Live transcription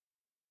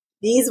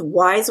These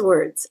wise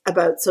words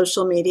about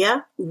social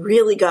media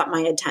really got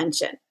my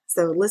attention.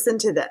 So listen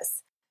to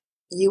this.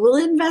 You will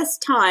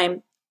invest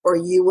time or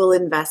you will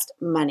invest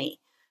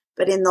money.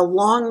 But in the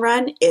long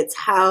run, it's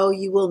how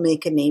you will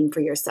make a name for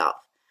yourself.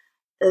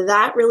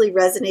 That really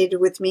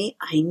resonated with me.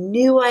 I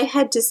knew I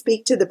had to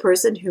speak to the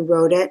person who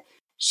wrote it.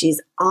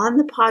 She's on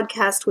the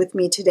podcast with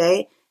me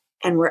today,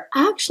 and we're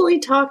actually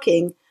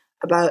talking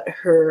about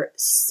her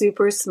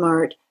super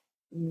smart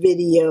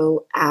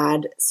video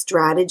ad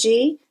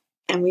strategy.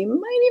 And we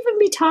might even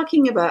be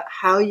talking about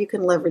how you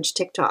can leverage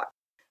TikTok.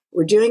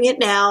 We're doing it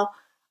now.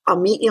 I'll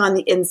meet you on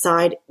the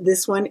inside.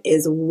 This one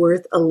is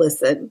worth a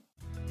listen.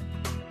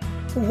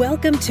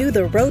 Welcome to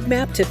the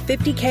Roadmap to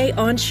 50K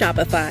on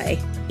Shopify.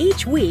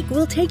 Each week,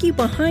 we'll take you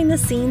behind the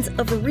scenes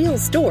of real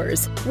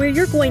stores where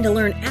you're going to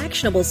learn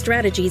actionable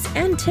strategies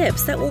and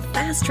tips that will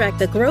fast-track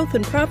the growth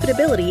and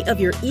profitability of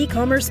your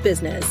e-commerce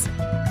business.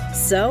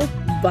 So,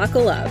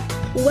 buckle up.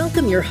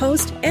 Welcome your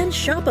host and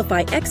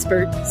Shopify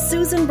expert,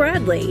 Susan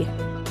Bradley.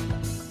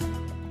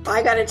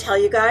 I got to tell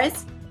you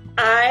guys,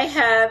 I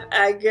have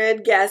a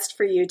good guest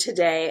for you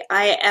today.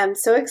 I am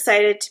so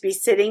excited to be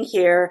sitting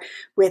here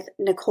with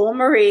Nicole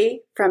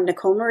Marie from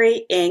Nicole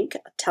Marie Inc.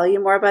 I'll tell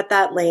you more about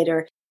that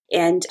later.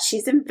 And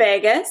she's in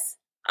Vegas.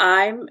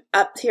 I'm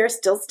up here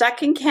still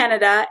stuck in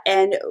Canada.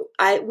 And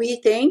we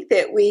think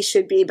that we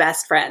should be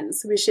best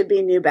friends. We should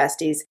be new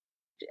besties.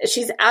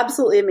 She's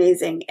absolutely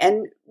amazing.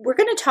 And we're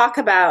going to talk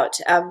about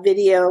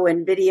video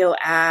and video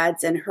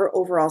ads and her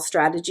overall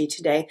strategy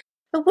today.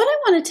 But what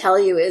I want to tell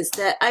you is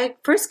that I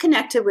first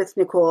connected with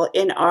Nicole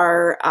in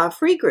our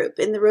free group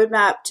in the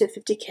Roadmap to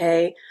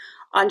 50K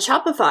on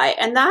Shopify.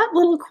 And that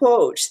little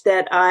quote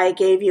that I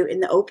gave you in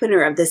the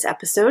opener of this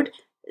episode,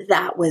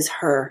 that was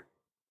her.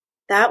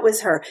 That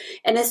was her.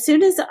 And as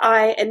soon as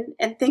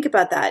and think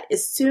about that,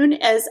 as soon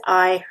as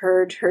I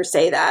heard her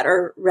say that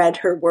or read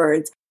her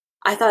words,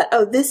 I thought,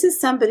 oh, this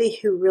is somebody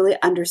who really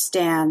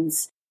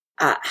understands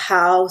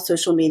how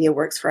social media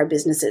works for our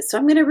businesses. So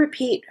I'm going to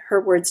repeat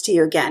her words to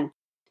you again.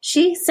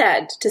 She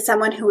said to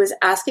someone who was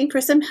asking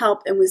for some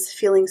help and was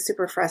feeling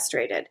super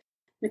frustrated,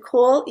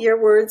 Nicole,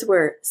 your words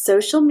were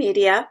social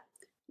media,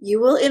 you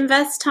will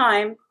invest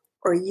time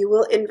or you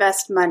will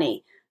invest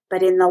money.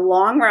 But in the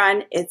long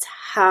run, it's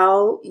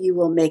how you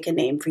will make a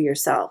name for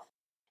yourself.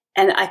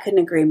 And I couldn't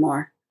agree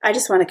more. I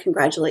just want to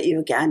congratulate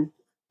you again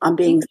on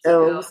being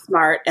so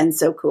smart and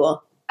so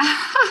cool.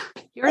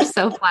 You're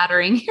so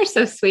flattering. You're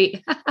so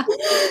sweet.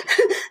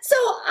 So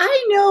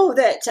I know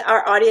that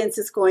our audience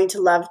is going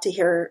to love to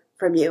hear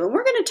from you. And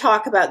we're going to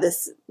talk about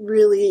this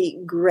really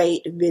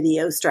great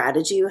video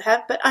strategy you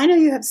have, but I know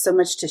you have so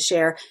much to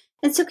share.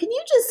 And so can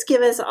you just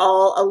give us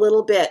all a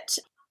little bit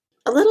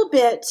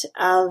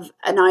of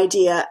an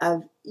idea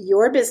of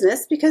your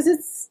business, because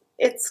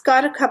it's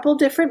got a couple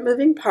different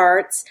moving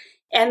parts,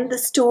 and the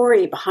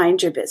story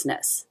behind your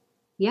business.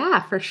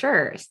 Yeah, for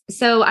sure.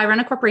 So I run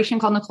a corporation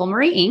called Nicole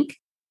Marie Inc.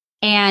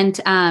 And,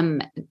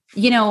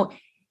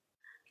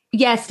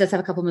 yes, it does have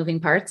a couple moving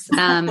parts.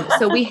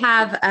 So we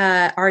have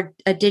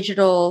a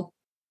digital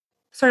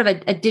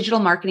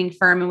marketing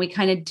firm, and we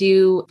kind of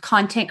do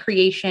content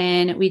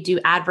creation. We do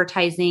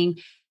advertising,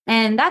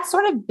 and that's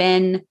sort of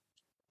been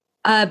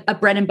a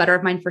bread and butter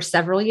of mine for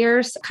several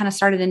years. Kind of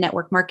started in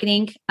network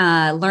marketing,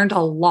 learned a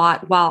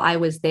lot while I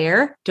was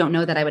there. Don't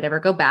know that I would ever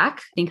go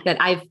back. Think that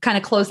I've kind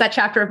of closed that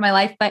chapter of my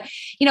life, but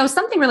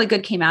something really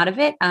good came out of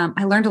it.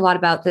 I learned a lot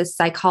about the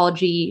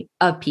psychology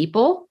of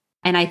people.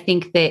 And I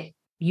think that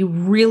you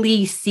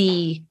really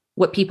see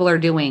what people are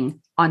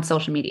doing on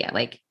social media.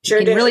 Like you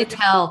can really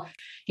tell,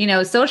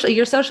 your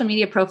social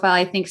media profile,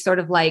 I think kind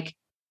of like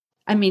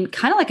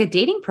a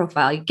dating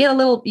profile. You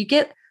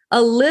get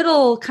a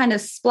little kind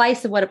of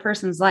splice of what a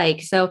person's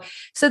like. So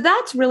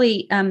that's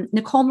really,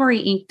 Nicole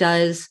Marie Inc.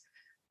 does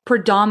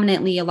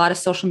predominantly a lot of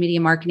social media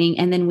marketing.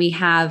 And then we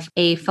have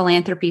a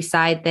philanthropy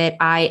side that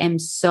I am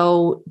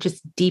so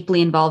just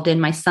deeply involved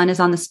in. My son is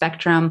on the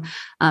spectrum.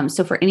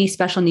 So for any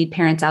special need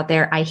parents out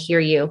there, I hear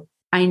you.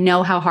 I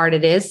know how hard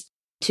it is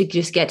to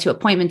just get to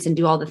appointments and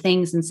do all the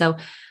things. And so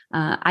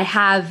I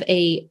have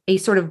a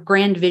sort of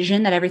grand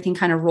vision that everything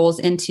kind of rolls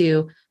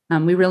into.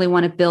 We really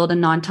want to build a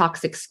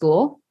non-toxic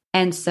school.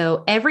 And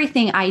so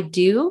everything I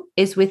do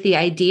is with the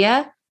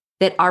idea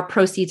that our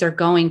proceeds are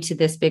going to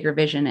this bigger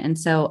vision. And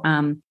so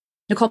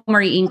Nicole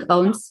Marie Inc.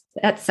 owns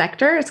that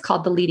sector. It's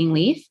called The Leading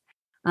Leaf.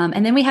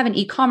 And then we have an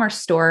e-commerce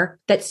store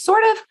that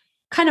sort of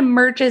kind of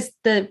merges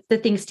the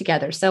things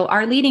together. So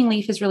our Leading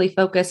Leaf is really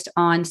focused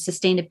on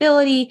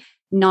sustainability,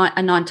 not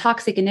a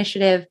non-toxic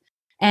initiative.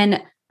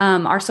 And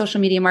our social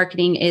media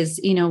marketing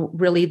is,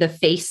 really the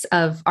face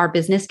of our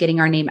business, getting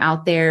our name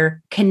out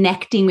there,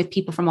 connecting with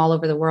people from all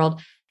over the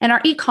world. And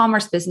our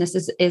e-commerce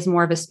business is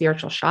more of a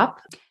spiritual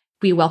shop.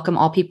 We welcome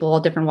all people, all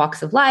different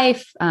walks of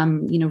life,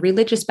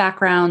 religious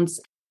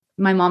backgrounds.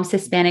 My mom's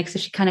Hispanic, so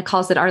she kind of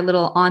calls it our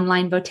little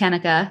online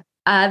botanica.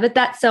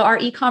 So our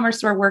e-commerce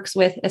store works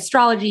with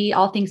astrology,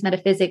 all things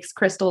metaphysics,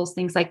 crystals,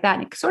 things like that.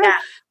 And it sort of,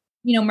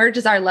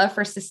 merges our love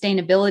for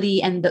sustainability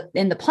and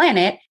the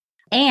planet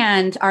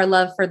and our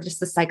love for just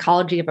the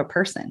psychology of a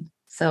person.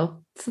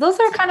 So those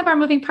are kind of our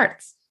moving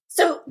parts.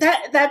 So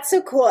that's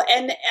so cool.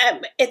 And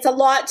it's a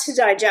lot to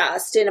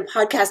digest in a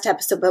podcast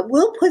episode, but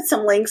we'll put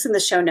some links in the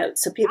show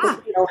notes so people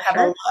can have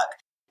a look.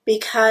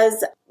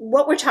 Because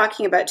what we're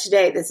talking about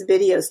today, this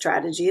video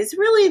strategy, is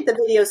really the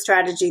video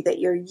strategy that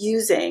you're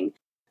using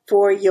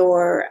for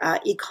your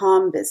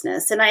e-com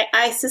business. And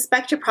I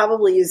suspect you're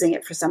probably using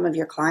it for some of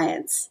your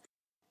clients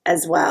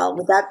as well.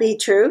 Would that be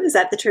true? Is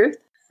that the truth?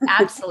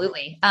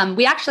 Absolutely.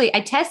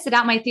 I tested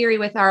out my theory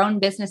with our own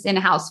business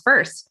in-house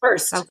first.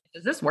 So,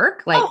 does this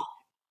work?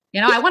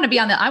 I want to be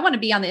on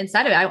the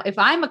inside of it. If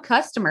I'm a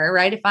customer,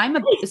 right? If I'm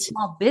a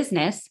small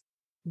business,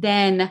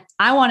 then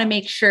I want to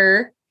make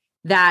sure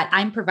that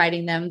I'm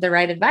providing them the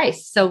right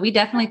advice. So we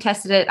definitely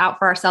tested it out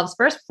for ourselves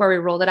first before we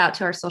rolled it out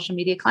to our social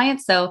media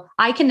clients. So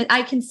I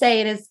can say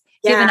it has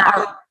given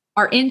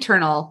our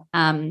internal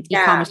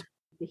e-commerce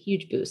a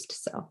huge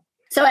boost.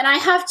 So, and I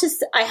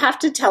have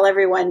to tell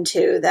everyone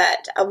too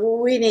that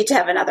we need to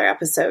have another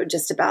episode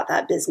just about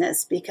that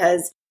business,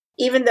 because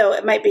even though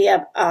it might be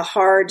a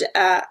hard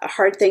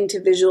thing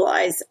to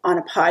visualize on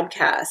a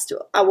podcast,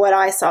 what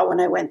I saw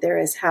when I went there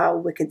is how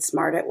wicked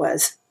smart it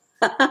was.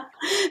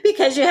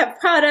 Because you have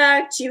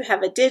product, you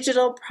have a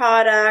digital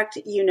product,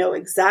 you know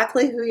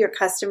exactly who your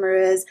customer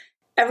is.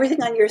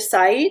 Everything on your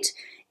site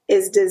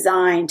is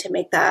designed to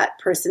make that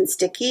person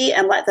sticky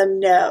and let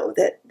them know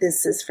that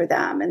this is for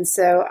them. And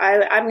so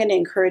I'm going to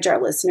encourage our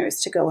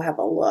listeners to go have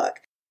a look.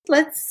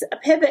 Let's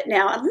pivot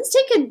now and let's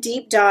take a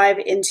deep dive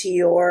into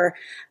your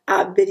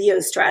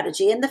video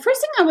strategy. And the first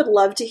thing I would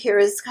love to hear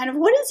is kind of,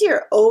 what is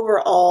your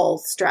overall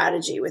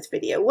strategy with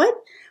video? What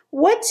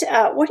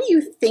are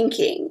you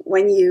thinking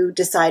when you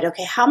decide,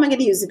 okay, how am I going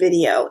to use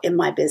video in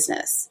my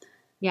business?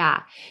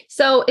 Yeah.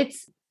 So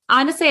it's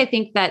honestly, I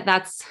think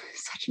that's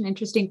such an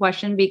interesting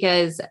question,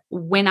 because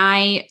when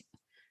I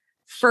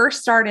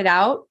first started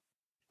out,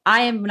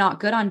 I am not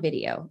good on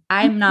video.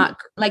 I'm not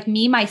like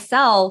me,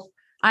 myself.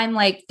 I'm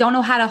like, don't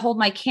know how to hold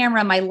my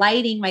camera, my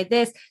lighting, my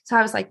this. So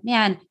I was like,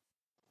 man,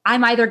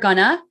 I'm either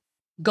gonna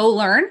go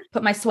learn,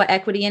 put my sweat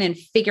equity in and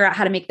figure out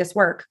how to make this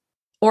work,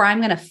 or I'm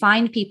going to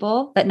find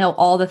people that know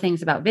all the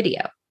things about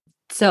video.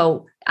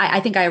 So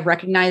I think I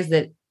recognize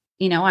that,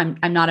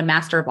 I'm not a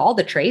master of all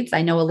the trades.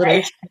 I know a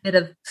little bit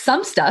of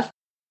some stuff.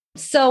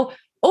 So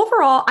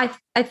overall,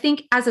 I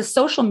think as a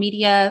social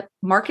media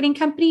marketing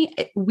company,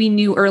 we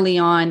knew early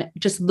on,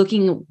 just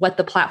looking at what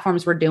the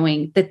platforms were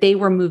doing, that they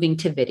were moving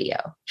to video,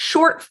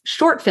 short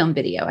film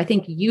video. I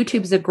think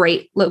YouTube's a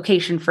great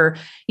location for,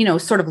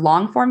 sort of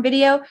long form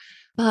video.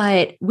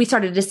 But we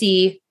started to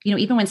see,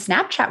 even when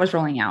Snapchat was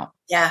rolling out,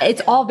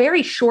 it's all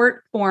very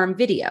short form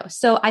video.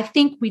 So I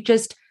think we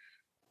just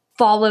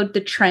followed the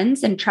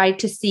trends and tried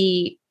to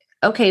see,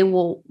 okay,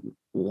 well,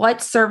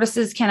 what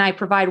services can I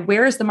provide?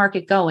 Where is the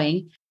market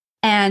going?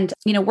 And,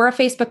 we're a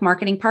Facebook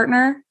marketing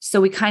partner.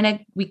 So we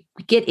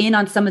get in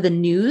on some of the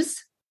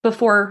news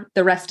before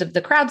the rest of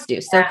the crowds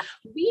do. So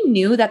we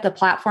knew that the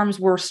platforms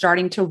were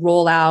starting to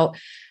roll out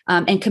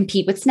and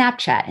compete with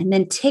Snapchat. And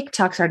then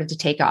TikTok started to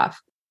take off.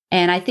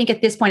 And I think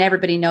at this point,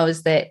 everybody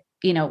knows that,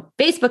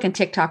 Facebook and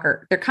TikTok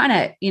they're kind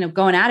of,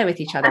 going at it with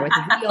each other with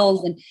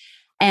reels.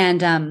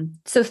 And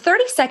so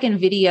 30-second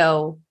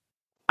video,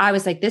 I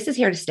was like, this is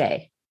here to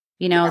stay.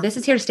 This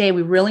is here to stay.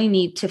 We really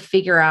need to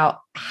figure out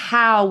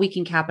how we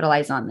can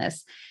capitalize on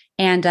this.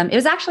 And it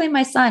was actually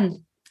my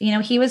son,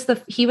 he was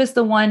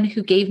the one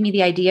who gave me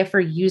the idea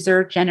for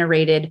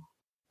user-generated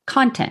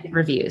content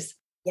reviews.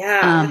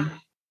 Yeah.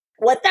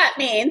 What that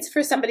means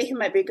for somebody who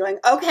might be going,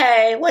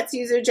 okay, what's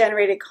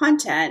user-generated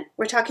content?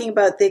 We're talking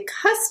about the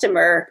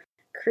customer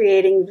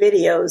creating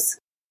videos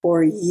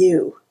for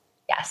you.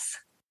 Yes.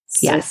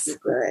 So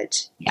good.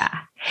 Yeah.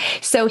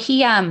 So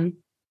he,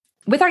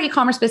 with our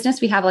e-commerce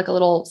business, we have like a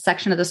little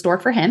section of the store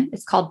for him.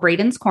 It's called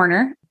Braden's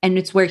Corner. And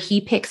it's where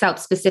he picks out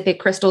specific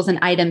crystals and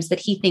items that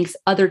he thinks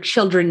other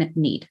children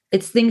need.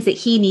 It's things that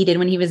he needed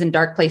when he was in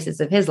dark places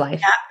of his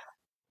life. Yeah.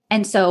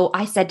 And so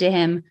I said to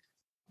him,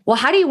 well,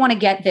 how do you want to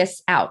get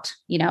this out?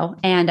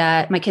 And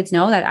my kids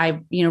know that I,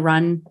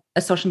 run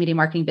a social media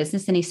marketing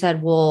business. And he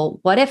said, well,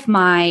 what if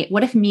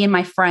me and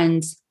my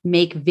friends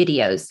make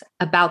videos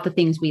about the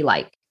things we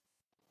like?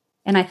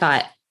 And I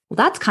thought, well,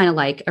 that's kind of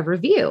like a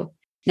review.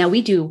 Now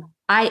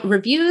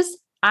reviews.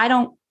 I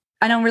don't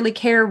really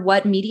care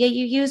what media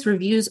you use.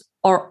 Reviews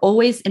are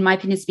always, in my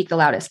opinion, speak the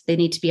loudest. They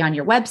need to be on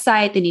your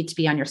website. They need to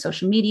be on your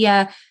social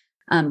media.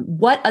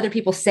 What other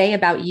people say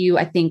about you,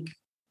 I think,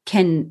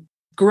 can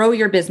grow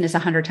your business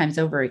 100 times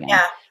over again.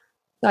 Yeah.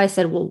 So I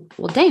said, well,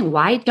 dang,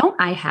 why don't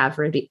I have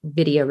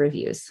video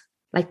reviews?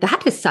 Like,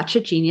 that is such a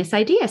genius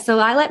idea. So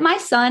I let my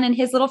son and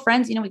his little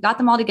friends, we got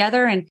them all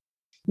together and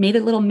made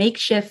a little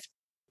makeshift,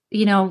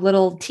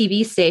 little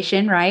TV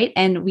station. Right.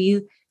 And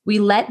we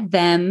let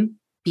them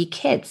be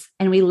kids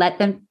and we let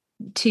them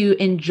to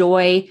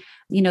enjoy,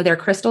 their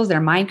crystals,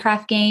 their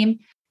Minecraft game.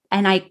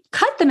 And I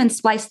cut them and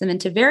spliced them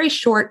into very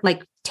short,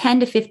 like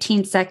 10 to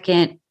 15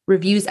 second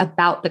reviews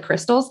about the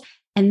crystals.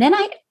 And then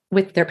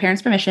with their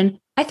parents' permission,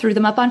 I threw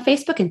them up on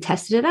Facebook and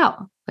tested it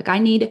out. Like,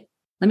 let me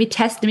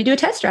do a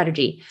test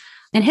strategy.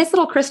 And his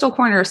little crystal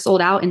corner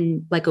sold out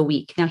in like a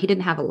week. Now he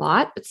didn't have a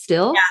lot, but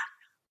still,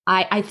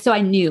 so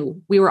I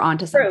knew we were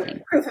onto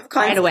something. Proof of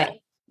concept. Right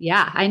away.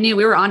 Yeah, I knew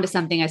we were onto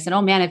something. I said,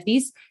 oh man, if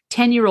these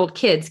 10-year-old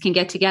kids can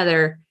get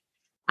together,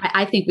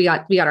 I think we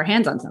got our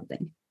hands on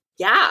something.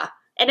 Yeah.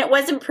 And it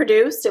wasn't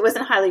produced. It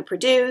wasn't highly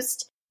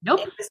produced.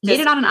 Nope. Made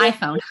it on an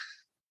iPhone.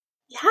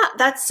 Yeah.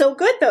 That's so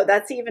good though.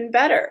 That's even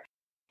better.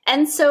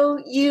 And so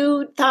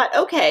you thought,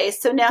 okay,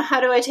 so now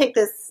how do I take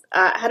this?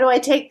 How do I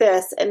take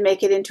this and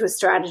make it into a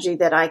strategy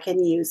that I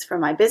can use for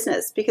my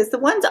business? Because the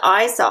ones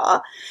I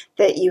saw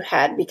that you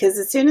had, because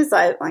as soon as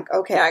I'm like,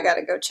 okay, I got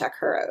to go check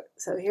her out.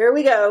 So here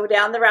we go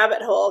down the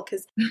rabbit hole.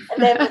 And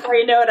then before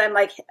you know it, I'm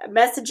like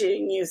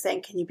messaging you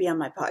saying, can you be on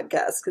my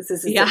podcast? Because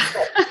this is so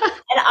cool.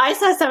 And I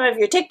saw some of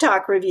your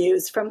TikTok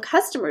reviews from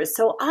customers.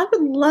 So I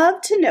would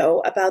love to know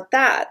about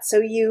that. So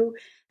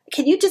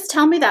can you just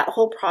tell me that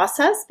whole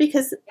process?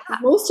 Because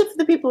most of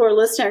the people who are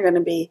listening are going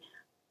to be,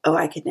 oh,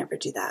 I could never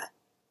do that.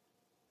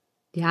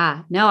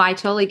 Yeah, no, I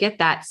totally get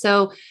that.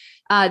 So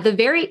like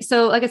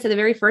I said, the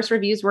very first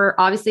reviews were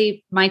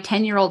obviously my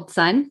 10-year-old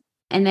son.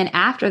 And then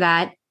after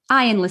that,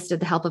 I enlisted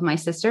the help of my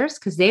sisters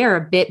because they are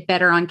a bit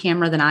better on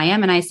camera than I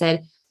am. And I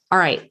said, all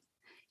right,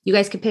 you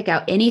guys can pick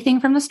out anything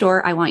from the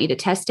store. I want you to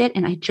test it.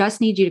 And I just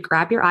need you to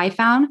grab your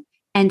iPhone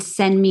and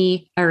send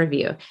me a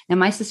review. Now,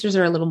 my sisters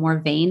are a little more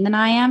vain than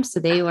I am. So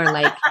they were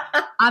like,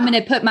 I'm going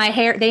to put my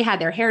hair, they had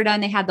their hair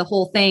done. They had the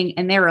whole thing.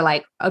 And they were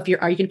like, are you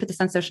going to put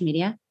this on social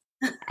media?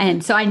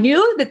 And so I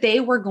knew that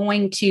they were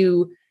going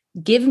to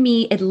give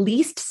me at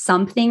least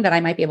something that I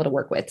might be able to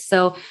work with.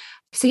 So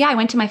yeah, I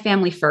went to my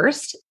family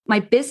first. My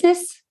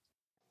business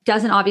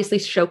doesn't obviously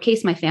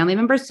showcase my family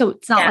members. So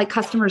it's not like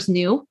customers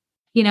knew,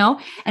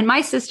 and my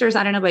sisters,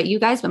 I don't know about you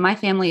guys, but my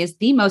family is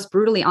the most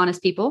brutally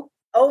honest people.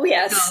 Oh,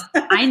 yes.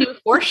 So I knew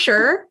for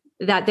sure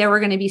that there were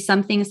going to be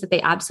some things that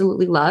they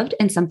absolutely loved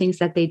and some things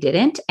that they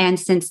didn't. And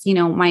since,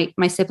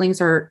 my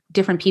siblings are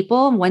different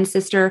people, one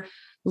sister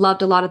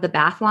loved a lot of the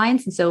bath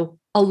lines. And so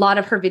a lot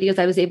of her videos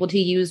I was able to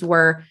use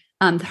were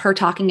her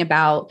talking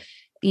about,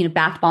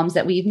 bath bombs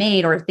that we've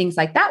made or things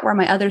like that, where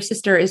my other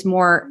sister is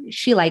more,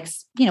 she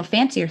likes,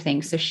 fancier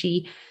things. So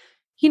she,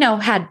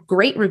 had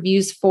great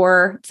reviews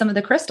for some of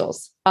the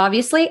crystals.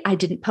 Obviously, I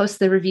didn't post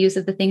the reviews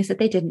of the things that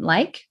they didn't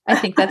like. I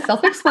think that's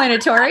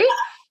self-explanatory.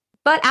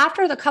 But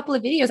after the couple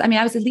of videos,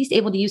 I was at least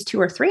able to use 2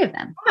 or 3 of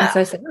them. And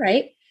so I said, all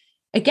right.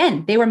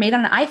 Again, they were made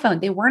on an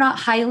iPhone. They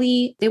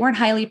weren't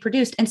highly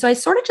produced. And so I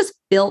sort of just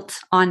built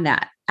on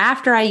that.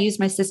 After I used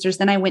my sisters,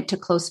 then I went to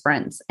close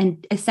friends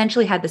and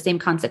essentially had the same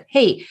concept.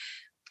 Hey,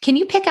 can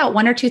you pick out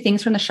 1 or 2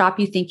 things from the shop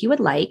you think you would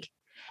like?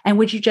 And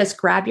would you just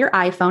grab your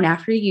iPhone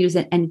after you use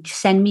it and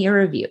send me a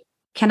review?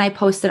 Can I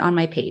post it on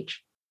my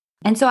page?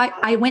 And so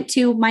I went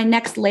to my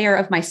next layer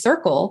of my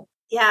circle.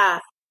 Yeah.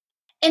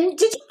 And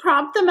did you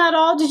prompt them at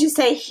all? Did you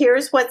say,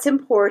 here's what's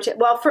important?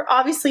 Well,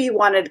 obviously you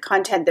wanted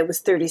content that was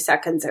 30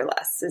 seconds or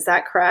less. Is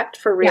that correct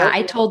for real? Yeah,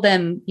 I told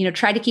them,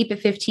 try to keep it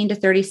 15 to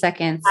 30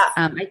 seconds.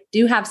 I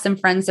do have some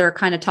friends that are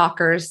kind of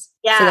talkers.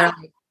 Yeah. So they're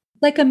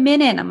like a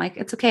minute. I'm like,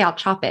 it's okay. I'll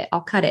chop it.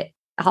 I'll cut it.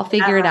 I'll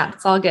figure it out.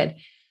 It's all good.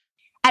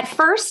 At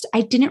first,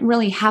 I didn't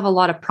really have a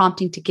lot of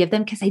prompting to give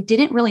them because I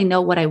didn't really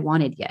know what I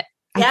wanted yet.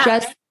 Yeah.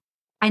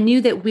 I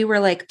knew that we were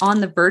like on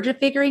the verge of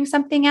figuring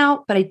something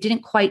out, but I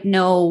didn't quite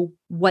know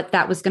what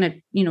that was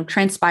going to,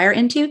 transpire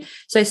into.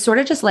 So I sort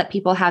of just let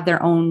people have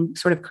their own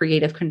sort of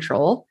creative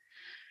control.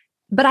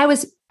 But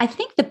I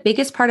think the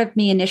biggest part of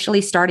me initially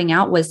starting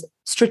out was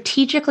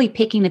strategically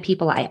picking the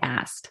people I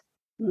asked.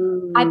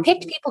 I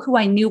picked people who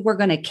I knew were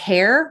going to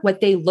care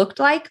what they looked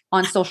like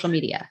on social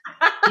media.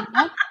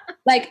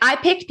 Like I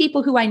picked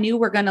people who I knew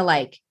were going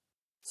to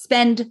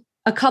spend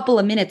a couple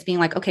of minutes being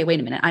like, okay, wait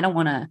a minute. I don't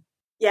want to.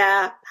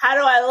 Yeah. How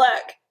do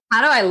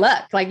I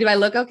look? Like, do I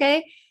look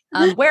okay?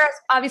 Whereas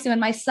obviously when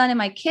my son and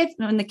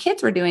when the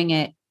kids were doing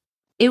it,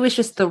 it was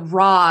just the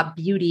raw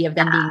beauty of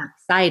them being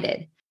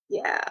excited.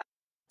 Yeah.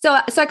 So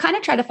I kind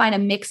of try to find a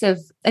mix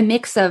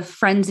of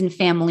friends and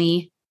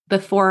family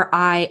before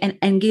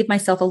and give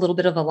myself a little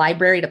bit of a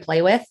library to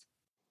play with.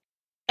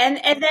 And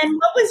then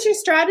what was your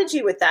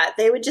strategy with that?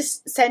 They would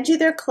just send you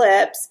their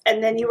clips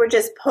and then you were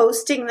just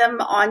posting them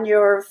on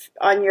your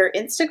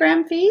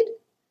Instagram feed?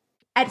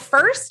 At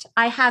first,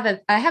 I have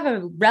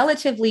a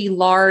relatively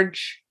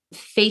large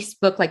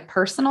Facebook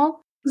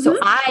personal. So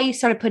I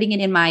started putting it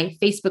in my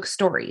Facebook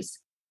stories.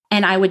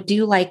 And I would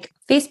do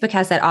Facebook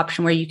has that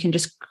option where you can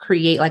just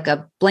create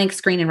a blank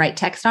screen and write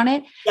text on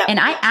it. Yep. And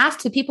I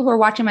asked the people who are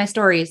watching my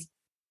stories,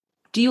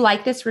 do you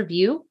like this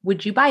review?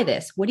 Would you buy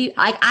this? What do you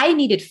I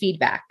needed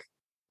feedback,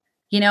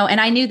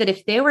 and I knew that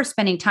if they were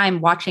spending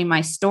time watching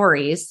my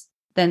stories,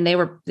 then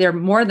they're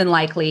more than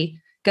likely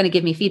going to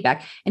give me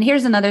feedback. And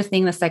here's another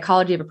thing, the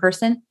psychology of a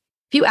person.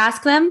 If you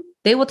ask them,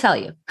 they will tell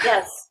you.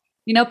 Yes.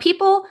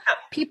 People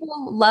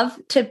love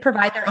to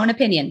provide their own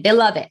opinion. They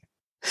love it.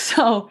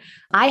 So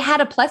I had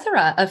a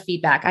plethora of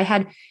feedback. I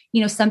had,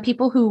 some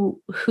people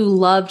who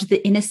loved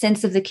the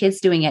innocence of the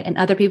kids doing it and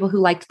other people who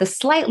liked the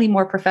slightly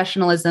more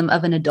professionalism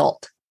of an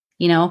adult,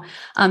 So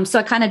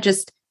I kind of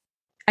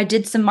I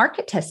did some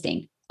market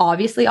testing.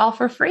 obviously all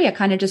for free. I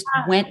kind of just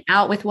went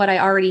out with what I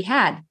already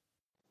had.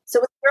 So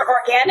with your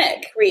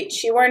organic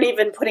reach, you weren't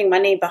even putting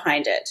money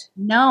behind it.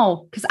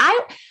 No, because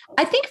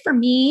I think for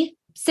me,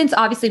 since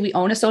obviously we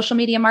own a social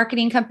media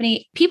marketing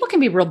company, people can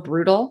be real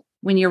brutal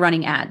when you're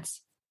running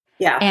ads.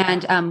 Yeah.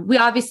 And we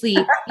obviously,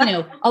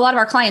 a lot of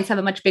our clients have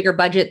a much bigger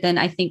budget than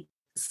I think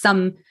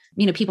some,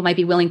 people might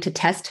be willing to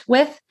test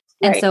with.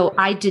 And so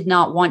I did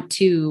not want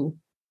to,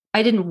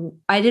 I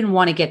didn't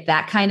want to get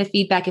that kind of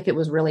feedback if it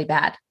was really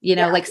bad.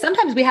 Like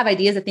sometimes we have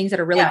ideas of things that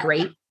are really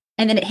great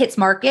and then it hits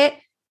market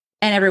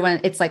and everyone,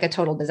 it's like a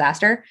total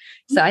disaster.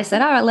 So I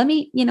said, all right, let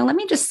me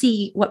just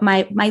see what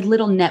my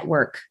little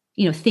network,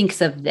 thinks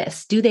of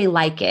this. Do they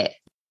like it?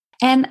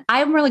 And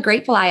I'm really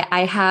grateful.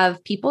 I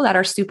have people that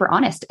are super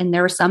honest. And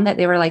there were some that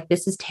they were like,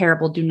 this is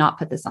terrible. Do not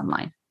put this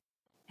online.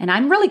 And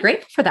I'm really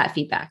grateful for that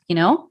feedback,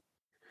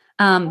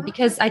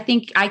 because I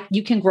think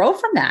you can grow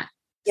from that.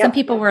 Yep. Some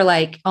people were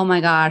like, oh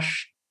my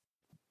gosh,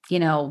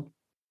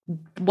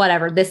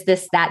 whatever,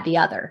 this, that, the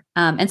other.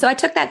 And so I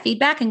took that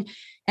feedback and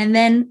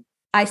then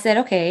I said,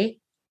 okay,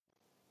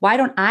 why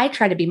don't I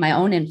try to be my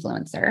own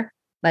influencer?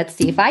 Let's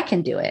see if I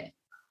can do it.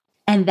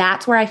 And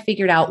that's where I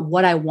figured out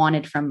what I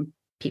wanted from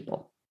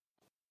people.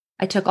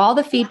 I took all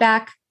the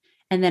feedback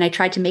and then I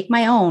tried to make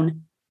my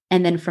own.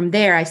 And then from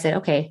there, I said,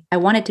 okay, I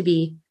want it to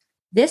be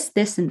this,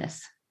 this, and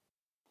this.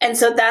 And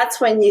so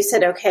that's when you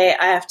said, okay,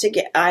 I have to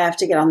get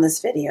on this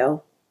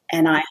video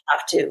and I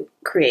have to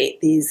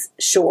create these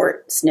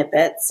short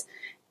snippets.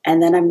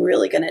 And then I'm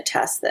really going to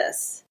test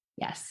this.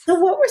 Yes. So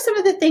what were some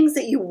of the things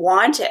that you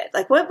wanted?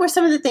 Like, what were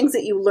some of the things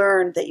that you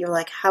learned that you're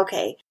like,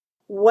 okay,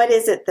 what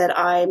is it that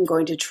I'm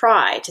going to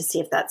try to see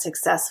if that's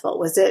successful?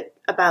 Was it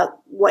about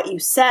what you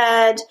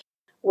said?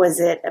 Was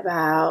it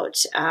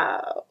about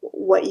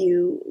what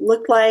you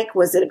looked like?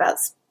 Was it about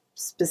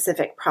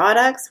specific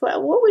products?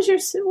 What were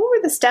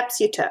the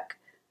steps you took?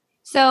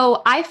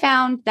 So I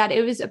found that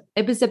it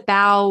was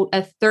about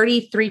a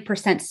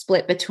 33%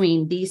 split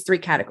between these three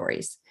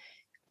categories.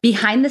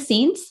 Behind the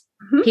scenes,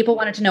 people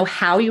wanted to know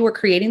how you were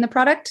creating the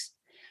product.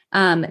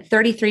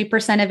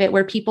 33% of it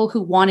were people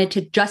who wanted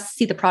to just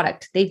see the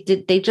product.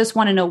 They just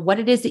want to know what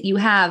it is that you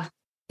have.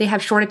 They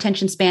have short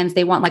attention spans.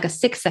 They want like a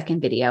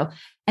 6-second video.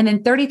 And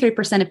then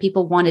 33% of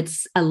people wanted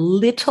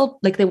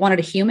they wanted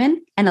a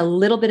human and a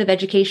little bit of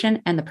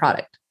education and the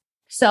product.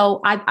 So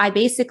I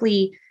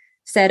basically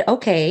said,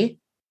 okay,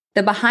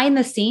 the behind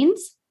the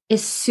scenes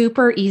is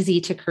super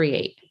easy to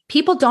create.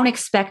 People don't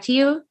expect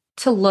you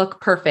to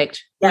look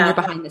perfect when you're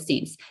behind the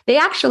scenes. They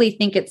actually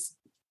think it's,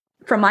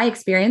 from my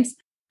experience,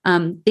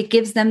 it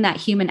gives them that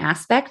human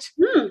aspect.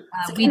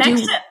 We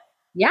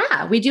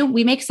do.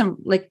 We make some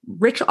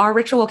our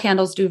ritual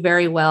candles do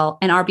very well.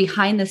 And our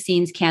behind the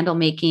scenes candle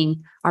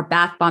making, our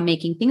bath bomb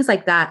making, things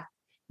like that,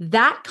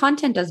 that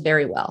content does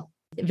very well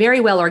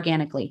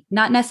organically,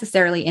 not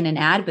necessarily in an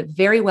ad, but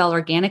very well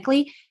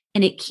organically.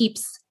 And it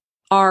keeps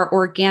our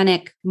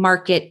organic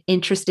market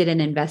interested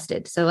and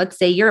invested. So let's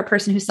say you're a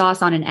person who saw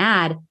us on an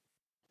ad.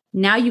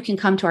 Now you can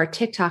come to our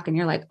TikTok and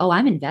you're like, oh,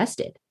 I'm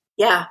invested.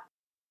 Yeah.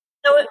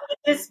 So it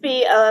would just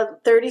be a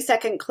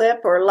 30-second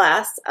clip or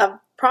less of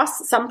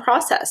some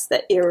process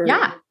that you're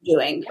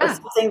doing, or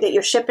something that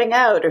you're shipping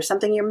out, or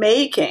something you're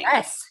making.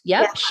 Yes.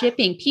 Yep. Yeah.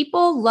 Shipping.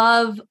 People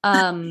love,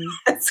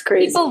 that's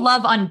crazy. People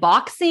love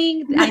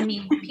unboxing. I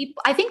mean,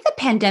 I think the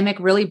pandemic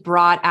really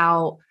brought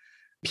out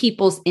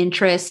people's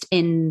interest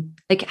in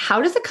like,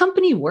 how does a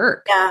company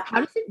work? Yeah.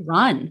 How does it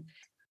run?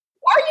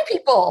 Who are you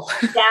people?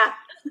 Yeah.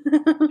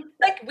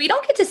 Like we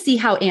don't get to see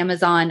how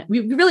Amazon, we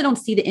really don't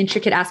see the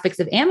intricate aspects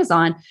of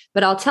Amazon,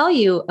 but I'll tell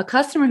you, a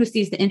customer who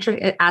sees the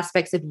intricate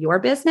aspects of your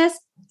business,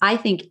 I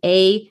think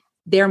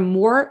they're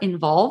more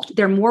involved.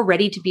 They're more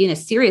ready to be in a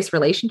serious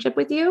relationship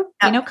with you,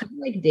 kind of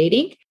like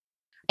dating.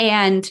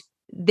 And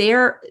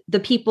they're the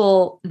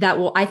people that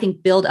will, I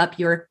think, build up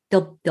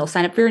they'll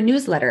sign up for your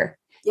newsletter.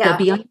 Yeah. They'll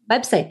be on your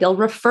website. They'll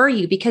refer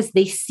you because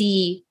they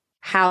see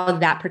how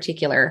that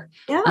particular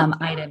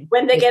item.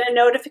 When they get a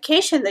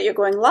notification that you're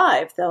going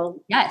live, they'll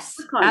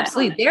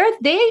absolutely. I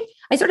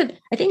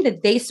think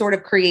that they sort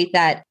of create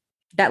that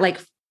like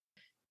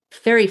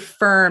very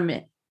firm,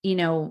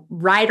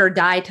 ride or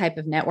die type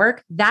of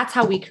network. That's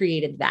how we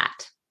created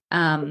that.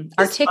 Our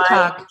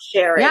TikTok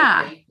sharing.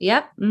 Yeah.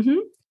 Yep.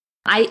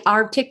 Mm-hmm.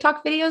 Our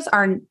TikTok videos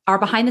are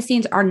behind the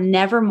scenes are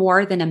never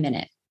more than a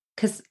minute.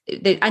 Because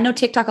I know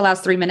TikTok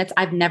allows 3 minutes.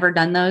 I've never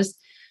done those.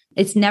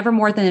 It's never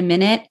more than a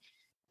minute.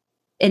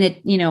 And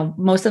it,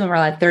 most of them are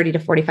like 30 to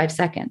 45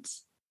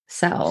 seconds.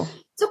 So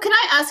can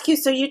I ask you,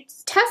 so you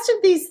tested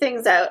these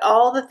things out,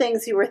 all the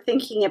things you were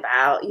thinking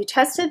about, you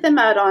tested them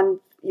out on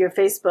your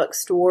Facebook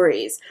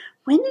stories.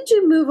 When did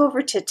you move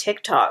over to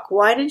TikTok?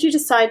 Why did you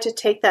decide to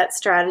take that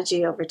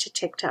strategy over to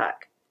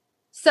TikTok?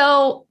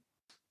 So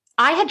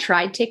I had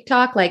tried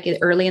TikTok like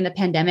early in the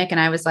pandemic and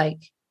I was like,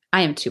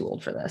 I am too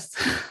old for this.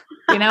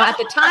 At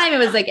the time it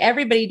was like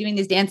everybody doing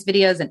these dance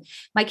videos and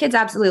my kids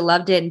absolutely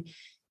loved it.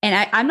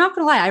 And I'm not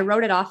going to lie, I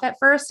wrote it off at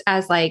first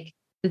as like,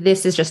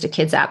 this is just a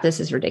kid's app. This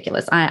is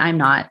ridiculous. I'm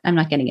not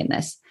getting in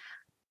this.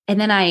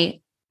 And then I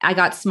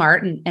got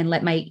smart and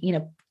let my,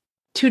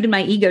 tooted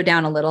my ego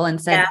down a little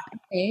and said,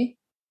 okay,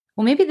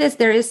 well, maybe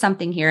there is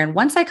something here. And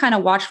once I kind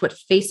of watched what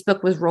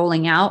Facebook was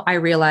rolling out, I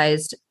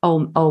realized,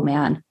 oh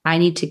man, I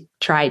need to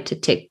try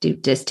to do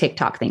this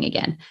TikTok thing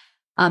again.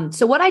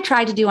 So what I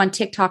tried to do on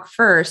TikTok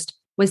first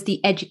was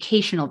the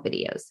educational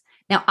videos.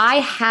 Now I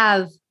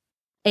have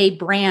a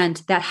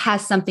brand that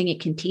has something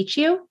it can teach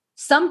you.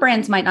 Some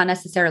brands might not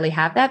necessarily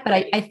have that, but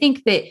I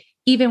think that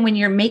even when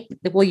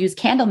we'll use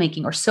candle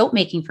making or soap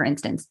making, for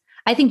instance,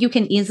 I think you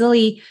can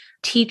easily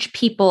teach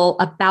people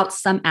about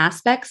some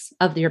aspects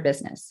of your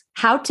business.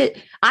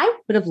 I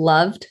would have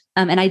loved,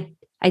 and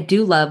I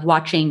do love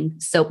watching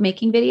soap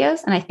making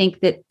videos. And I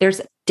think that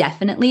there's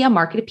definitely a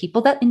market of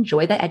people that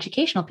enjoy that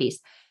educational piece.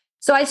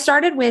 So I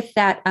started with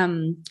that,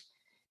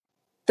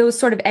 those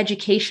sort of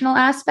educational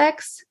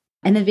aspects,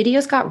 and the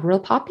videos got real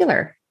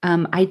popular.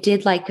 I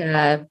did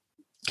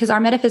because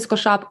our metaphysical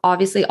shop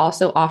obviously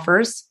also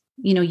offers,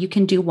 you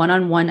can do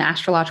one-on-one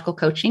astrological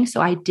coaching. So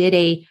I did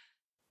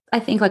I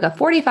think like a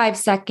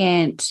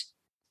 45-second,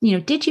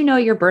 did you know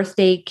your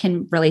birthday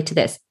can relate to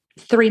this?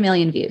 3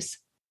 million views.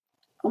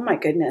 Oh my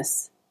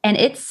goodness. And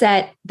it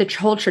set the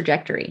whole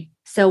trajectory.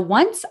 So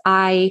once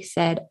I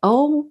said,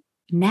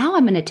 now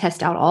I'm going to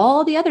test out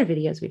all the other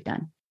videos we've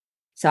done.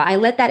 So I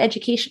let that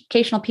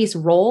educational piece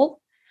roll.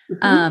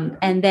 Mm-hmm.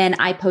 And then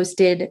I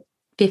posted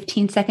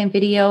 15-second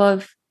video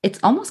of, it's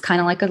almost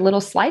kind of like a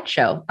little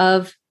slideshow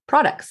of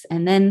products.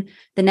 And then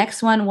the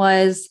next one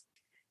was,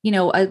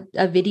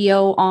 a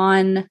video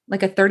on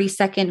like a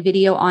 30-second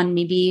video on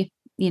maybe,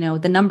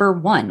 the number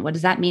 1. What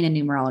does that mean in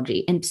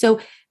numerology? And so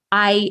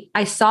I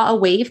saw a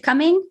wave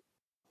coming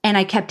and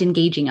I kept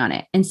engaging on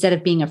it instead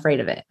of being afraid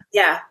of it.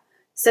 Yeah.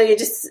 So you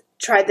just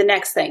tried the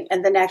next thing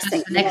and the next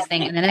thing. The next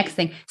thing and the next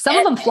thing. Some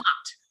of them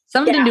flopped.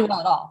 Some of them didn't do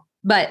well at all,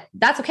 but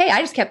that's okay.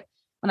 I'm just going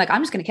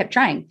to keep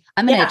trying.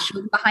 I'm going to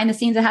show behind the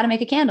scenes of how to make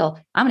a candle.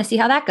 I'm going to see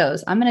how that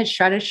goes. I'm going to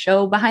try to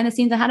show behind the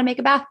scenes of how to make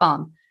a bath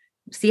bomb.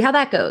 See how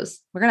that goes.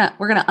 We're going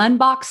to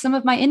unbox some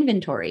of my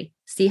inventory.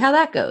 See how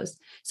that goes.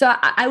 So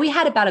we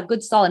had about a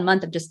good solid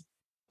month of just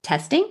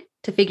testing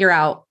to figure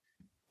out,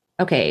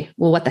 okay,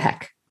 well, what the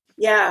heck?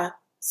 Yeah.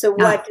 So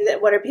what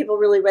do people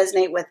really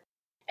resonate with?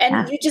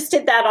 And you just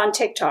did that on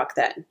TikTok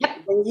then. Yep.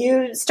 When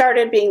you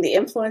started being the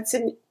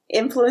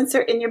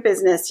influencer in your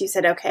business, you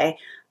said, okay,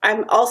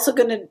 I'm also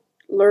going to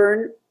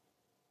learn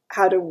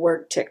how to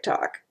work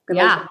TikTok.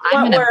 What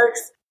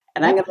works,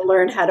 and I'm going to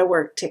learn how to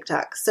work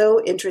TikTok.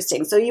 So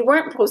interesting. So you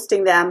weren't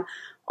posting them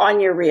on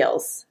your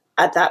reels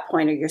at that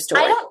point of your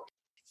story.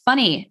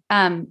 Funny.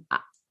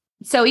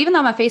 So even though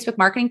I'm a Facebook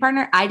marketing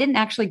partner, I didn't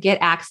actually get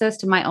access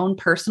to my own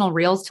personal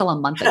reels till a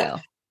month ago.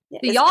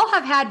 So y'all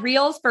have had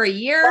reels for a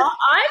year. Well,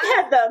 I've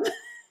had them.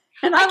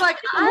 And I'm like,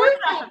 I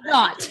have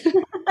not.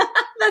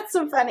 That's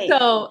so funny.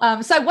 So I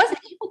wasn't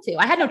able to.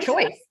 I had no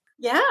choice.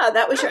 Yeah,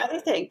 that was your other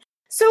thing.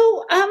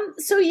 So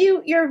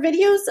your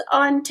videos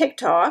on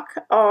TikTok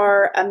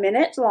are a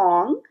minute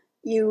long.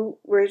 You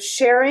were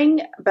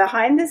sharing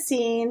behind the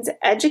scenes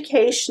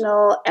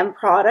educational and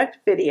product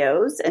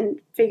videos and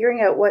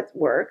figuring out what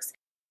works.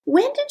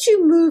 When did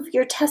you move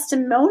your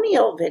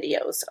testimonial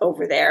videos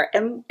over there?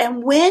 And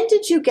when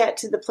did you get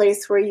to the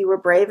place where you were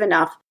brave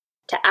enough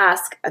to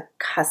ask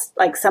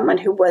someone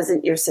who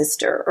wasn't your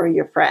sister or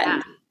your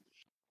friend? Yeah.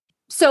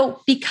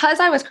 So because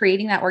I was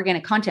creating that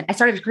organic content, I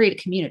started to create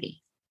a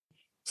community.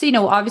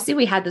 So, obviously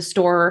we had the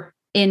store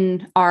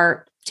in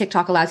our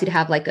TikTok allows you to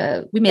have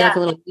we made like a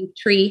little link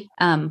tree,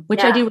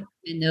 which I do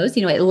recommend those.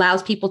 It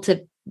allows people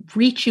to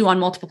reach you on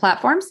multiple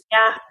platforms.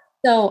 Yeah.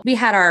 So we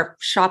had our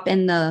shop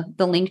in the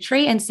link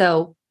tree. And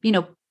so,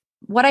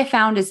 what I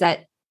found is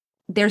that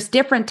there's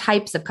different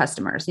types of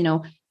customers.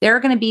 There are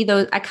going to be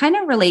those, I kind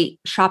of relate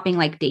shopping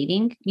like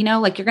dating,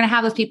 like you're going to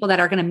have those people that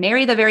are going to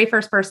marry the very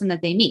first person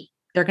that they meet.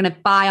 They're going to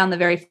buy on the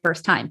very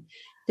first time.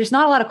 There's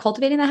not a lot of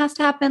cultivating that has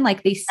to happen.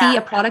 Like they see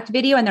a product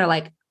video and they're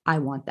like, I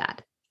want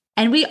that.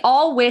 And we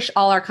all wish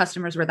all our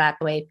customers were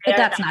that way, but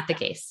that's not the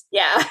case.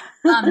 Yeah.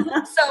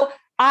 So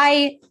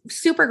I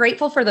super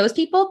grateful for those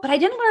people, but I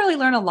didn't really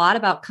learn a lot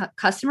about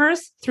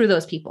customers through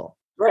those people.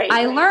 Right.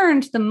 I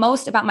learned the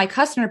most about my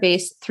customer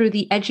base through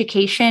the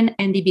education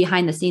and the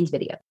behind the scenes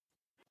video.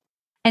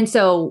 And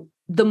so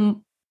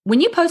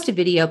when you post a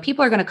video,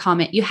 people are going to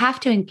comment, you have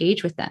to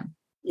engage with them.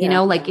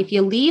 Yeah. If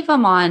you leave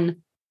them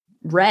on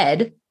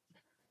red,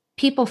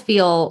 people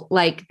feel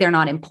like they're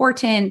not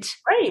important.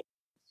 Right.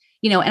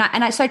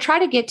 So I try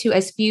to get to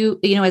as few,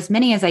 as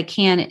many as I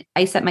can.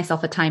 I set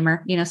myself a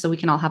timer, so we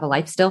can all have a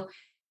life still.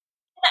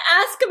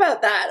 Ask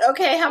about that.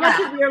 Okay. How much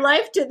of your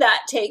life did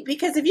that take?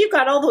 Because if you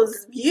got all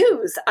those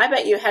views, I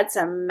bet you had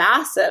some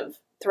massive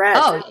threads.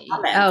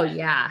 Oh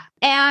yeah.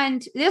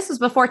 And this was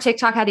before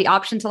TikTok had the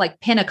option to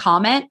pin a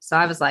comment. So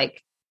I was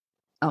like,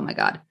 oh my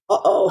God.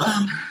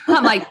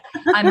 I'm like,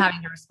 I'm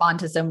having to respond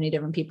to so many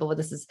different people with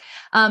this.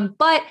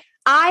 But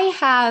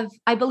I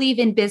believe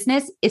in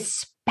business,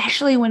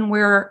 especially when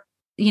we're,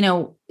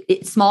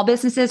 small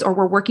businesses or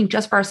we're working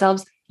just for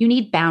ourselves, you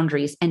need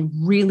boundaries and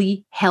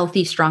really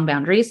healthy, strong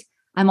boundaries.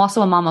 I'm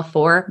also a mom of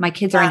 4. My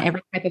kids are in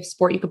every type of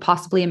sport you could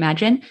possibly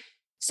imagine.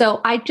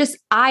 So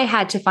I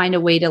had to find a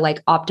way to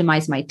like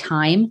optimize my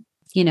time,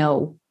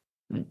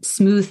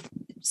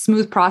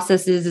 smooth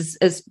processes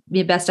as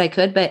best I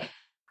could. But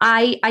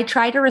I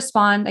try to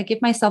respond. I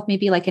give myself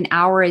maybe like an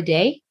hour a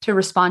day to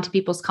respond to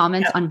people's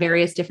comments on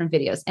various different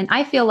videos. And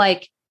I feel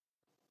like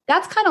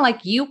that's kind of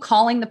like you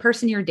calling the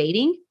person you're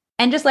dating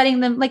and just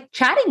letting them like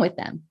chatting with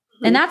them.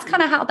 Mm-hmm. And that's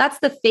kind of that's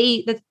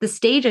the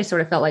stage I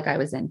sort of felt like I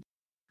was in.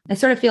 I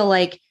sort of feel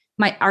like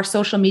our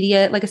social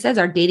media, like I said, is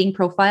our dating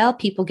profile.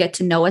 People get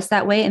to know us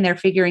that way, and they're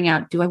figuring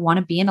out, do I want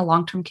to be in a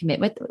long-term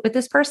commitment with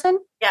this person?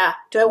 Yeah.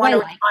 Do I want to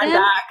respond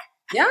back?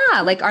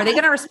 Yeah. Like, are they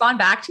going to respond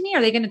back to me?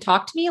 Are they going to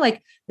talk to me? Like,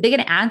 are they going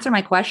to answer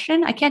my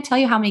question? I can't tell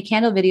you how many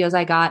candle videos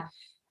I got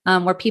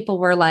where people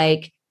were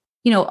like,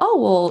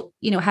 oh,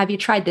 well, have you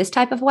tried this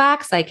type of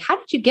wax? Like, how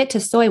did you get to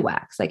soy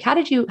wax? Like, how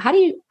did you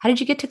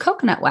get to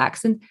coconut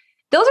wax? And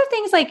those are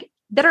things like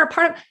that are a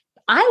part of,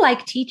 I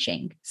like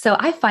teaching. So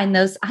I find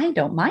those, I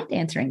don't mind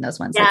answering those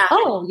ones. Yeah.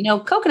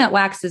 Like, coconut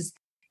wax is,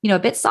 a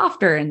bit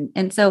softer.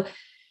 And so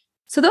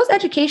those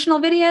educational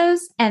videos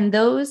and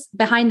those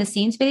behind the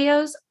scenes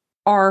videos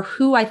are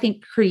who I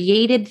think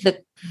created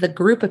the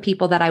group of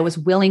people that I was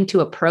willing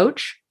to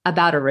approach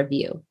about a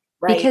review,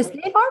 right? Because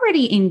they've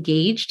already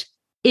engaged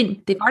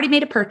they've already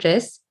made a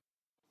purchase,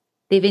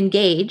 they've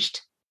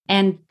engaged,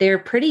 and they're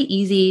pretty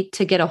easy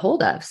to get a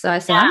hold of. So I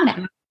said, I'm going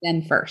to ask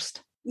them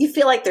first. You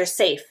feel like they're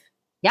safe.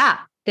 Yeah.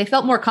 They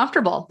felt more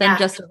comfortable than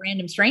just a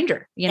random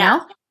stranger,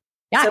 know?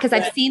 Yeah. Because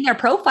I've seen their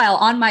profile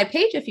on my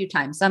page a few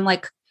times. So I'm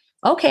like,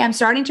 okay, I'm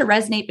starting to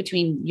resonate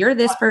between you're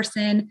this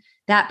person,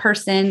 that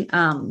person.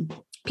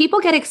 People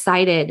get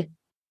excited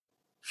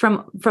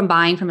from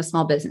buying from a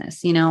small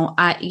business.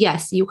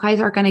 Yes, you guys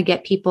are going to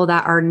get people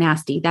that are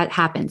nasty. That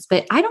happens.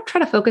 But I don't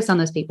try to focus on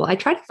those people. I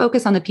try to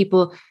focus on the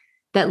people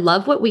that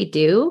love what we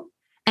do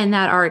and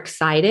that are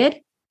excited.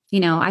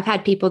 I've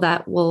had people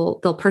that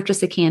they'll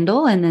purchase a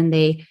candle and then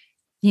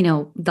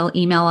they'll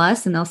email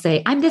us and they'll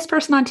say, I'm this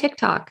person on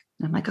TikTok.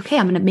 And I'm like, okay,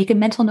 I'm going to make a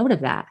mental note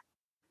of that.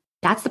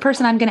 That's the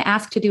person I'm going to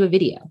ask to do a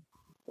video.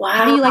 Wow.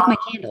 How do you like my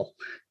candle?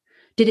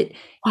 Did it,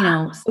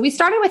 so we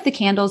started with the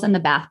candles and the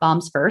bath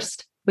bombs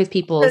first with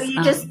people. So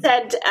you just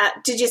said,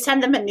 did you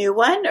send them a new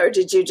one or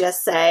did you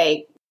just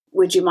say,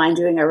 would you mind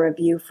doing a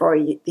review for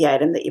the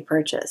item that you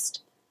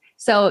purchased?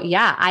 So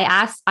yeah,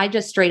 I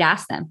just straight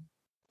asked them.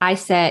 I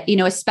said,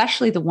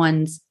 especially the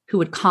ones who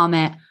would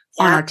comment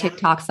on our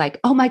TikToks like,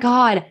 oh my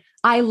God,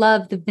 I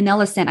love the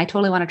vanilla scent. I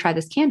totally want to try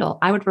this candle.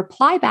 I would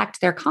reply back to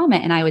their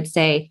comment and I would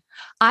say,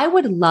 I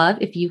would love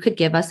if you could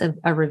give us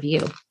a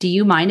review. Do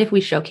you mind if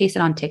we showcase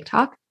it on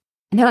TikTok?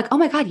 And they're like, oh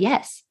my God,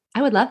 yes,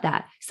 I would love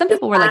that. Some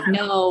people were like,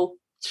 no,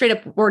 straight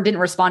up, or didn't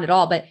respond at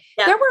all. But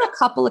there were a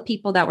couple of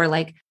people that were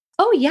like,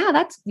 oh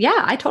yeah,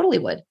 I totally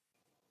would.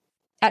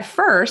 At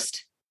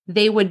first,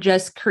 they would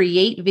just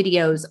create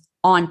videos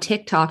on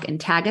TikTok and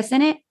tag us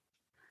in it,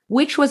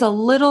 which was a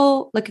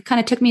little like, it kind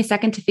of took me a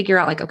second to figure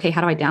out like, okay, how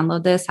do I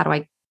download this? How do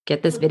I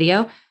get this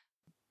video?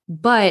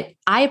 But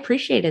I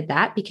appreciated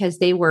that because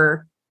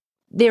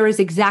there was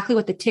exactly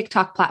what the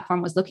TikTok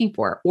platform was looking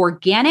for.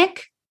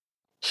 Organic,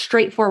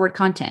 straightforward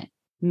content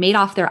made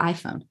off their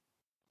iPhone.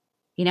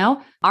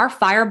 Our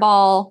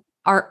Fireball,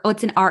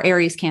 it's our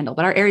Aries candle,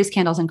 but our Aries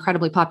candle is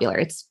incredibly popular.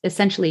 It's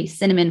essentially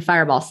cinnamon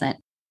fireball scent.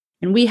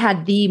 And we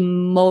had the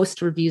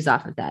most reviews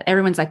off of that.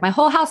 Everyone's like, my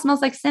whole house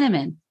smells like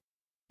cinnamon.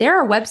 There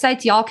are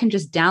websites y'all can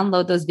just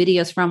download those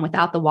videos from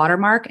without the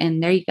watermark.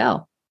 And there you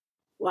go.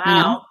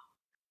 Wow.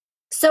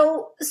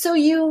 So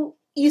you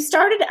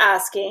started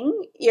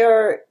asking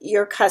your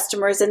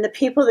customers and the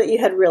people that you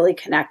had really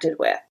connected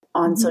with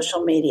on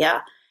social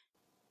media.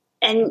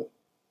 And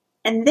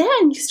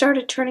then you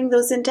started turning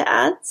those into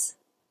ads?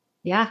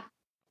 Yeah.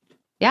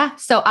 Yeah.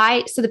 So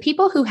the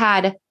people who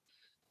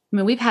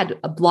we've had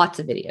lots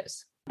of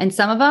videos and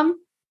some of them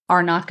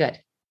are not good.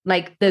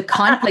 Like the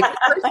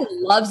person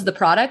loves the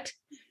product,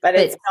 but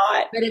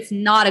it's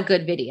not a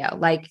good video.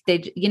 Like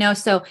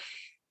so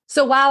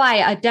while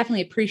I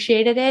definitely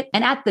appreciated it.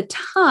 And at the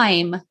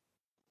time,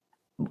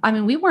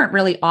 we weren't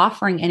really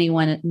offering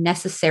anyone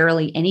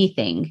necessarily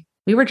anything.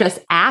 We were just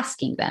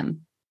asking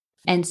them.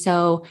 And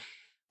so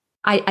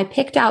I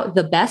picked out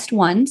the best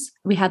ones.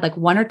 We had like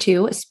one or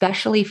two,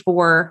 especially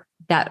for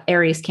that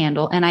Aries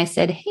candle. And I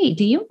said, hey,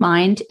 do you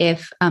mind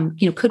if,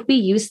 could we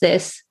use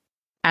this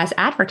as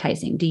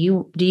advertising? Do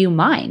you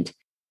mind?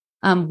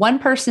 One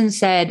person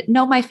said,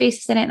 no, my face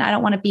is in it and I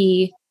don't want to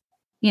be,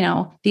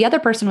 the other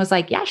person was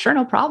like, yeah, sure.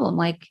 No problem.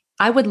 Like,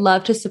 I would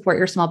love to support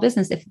your small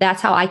business. If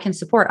that's how I can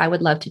support, I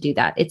would love to do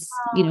that. It's,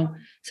 so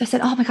I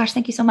said, oh my gosh,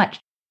 thank you so much.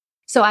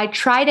 So I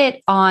tried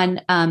it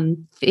on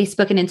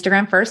Facebook and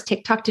Instagram first.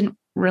 TikTok didn't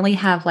really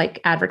have like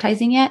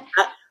advertising yet.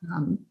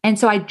 And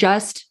so I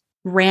just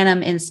ran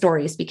them in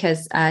stories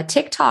because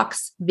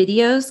TikTok's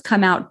videos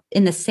come out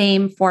in the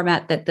same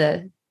format that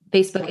the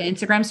Facebook and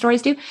Instagram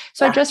stories do.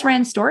 So I just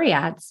ran story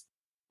ads.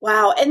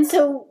 Wow. And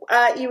so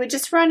you would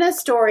just run a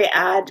story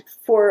ad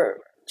for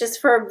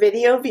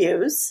video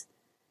views?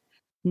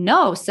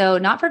 No. So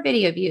not for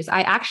video views.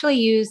 I actually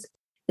use,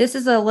 this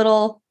is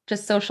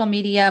just social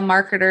media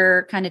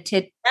marketer kind of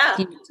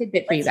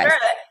tidbit for you guys.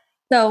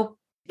 So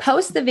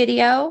post the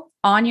video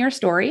on your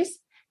stories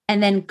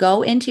and then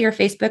go into your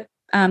Facebook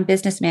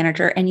business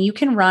manager and you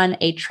can run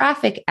a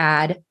traffic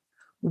ad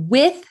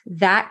with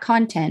that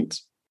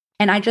content.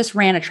 And I just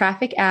ran a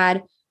traffic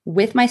ad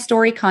with my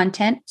story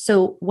content.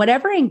 So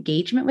whatever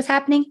engagement was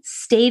happening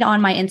stayed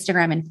on my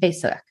Instagram and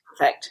Facebook.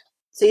 Perfect.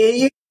 So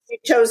you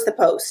chose the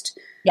post.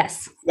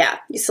 Yes. Yeah.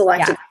 You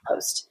selected the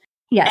post.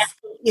 Yes.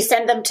 And you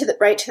send them to the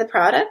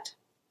product?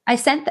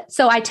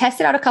 So I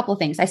tested out a couple of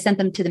things. I sent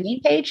them to the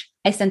main page.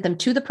 I sent them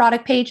to the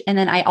product page. And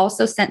then I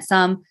also sent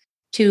some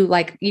to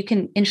like, you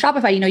can, in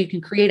Shopify, you can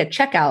create a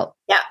checkout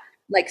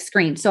like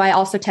screen. So I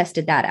also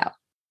tested that out.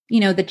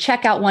 The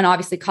checkout one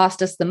obviously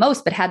cost us the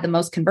most, but had the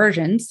most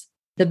conversions.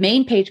 The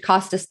main page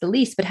cost us the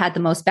least, but had the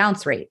most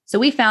bounce rate. So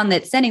we found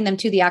that sending them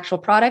to the actual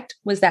product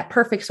was that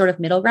perfect sort of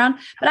middle ground,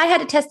 but I had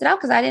to test it out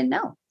because I didn't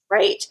know.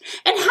 Right.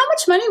 And how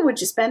much money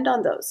would you spend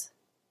on those?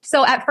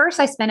 So at first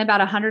I spent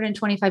about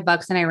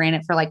 $125 and I ran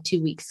it for like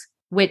 2 weeks,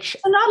 which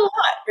not a lot,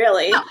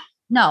 really.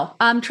 No.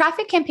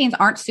 Traffic campaigns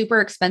aren't super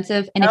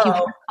expensive. And if you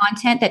have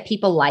content that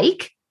people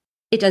like,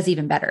 it does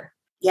even better.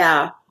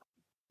 Yeah.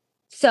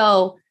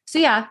 So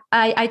yeah,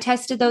 I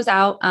tested those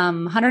out,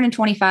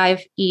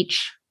 125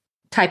 each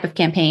type of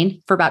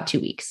campaign for about 2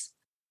 weeks.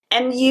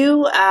 And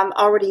you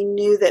already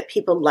knew that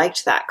people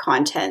liked that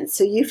content.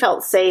 So you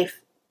felt safe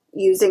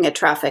using a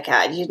traffic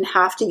ad. You didn't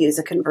have to use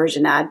a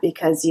conversion ad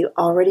because you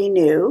already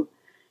knew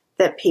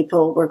that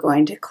people were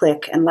going to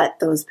click and let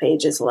those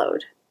pages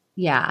load.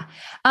 Yeah.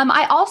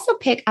 I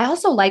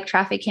also like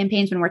traffic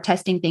campaigns when we're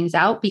testing things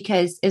out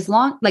because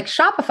like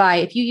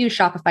Shopify, if you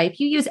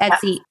use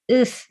Etsy,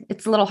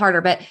 it's a little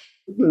harder, but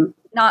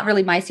not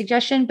really my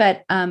suggestion,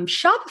 but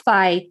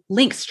Shopify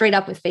links straight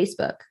up with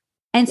Facebook.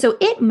 And so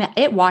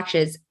it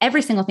watches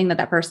every single thing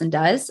that person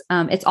does.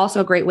 It's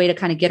also a great way to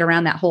kind of get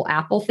around that whole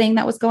Apple thing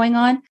that was going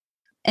on.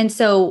 And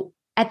so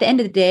at the end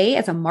of the day,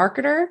 as a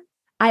marketer,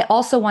 I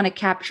also want to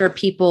capture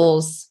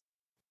people's,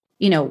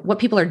 what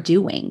people are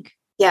doing.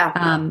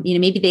 Yeah.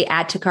 Maybe they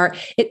add to cart.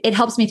 It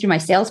helps me through my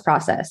sales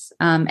process.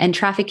 And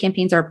traffic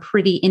campaigns are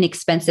pretty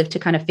inexpensive to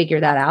kind of figure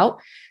that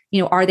out.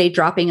 Are they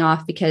dropping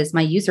off because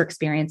my user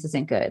experience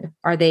isn't good?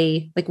 Are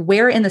they like,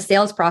 where in the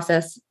sales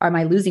process am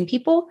I losing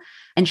people?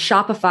 And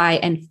Shopify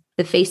and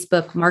the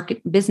Facebook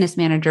market business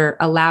manager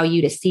allow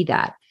you to see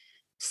that.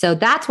 So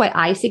that's why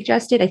I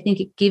suggested, I think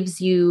it gives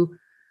you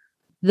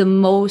the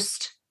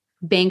most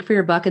bang for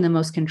your buck and the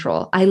most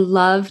control. I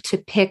love to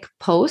pick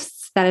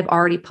posts that I've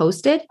already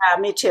posted. Yeah,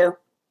 me too.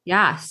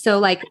 Yeah. So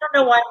like, I don't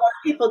know why more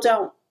people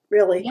don't.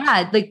 Really?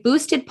 Yeah. Like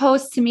boosted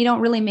posts to me don't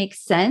really make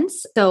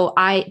sense. So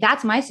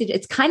that's my suggestion.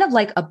 It's kind of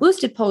like a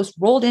boosted post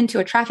rolled into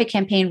a traffic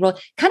campaign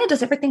kind of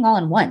does everything all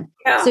in one.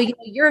 Yeah. So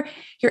your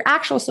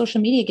actual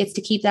social media gets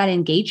to keep that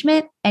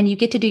engagement and you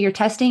get to do your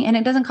testing and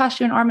it doesn't cost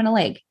you an arm and a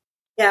leg.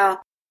 Yeah.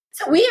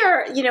 So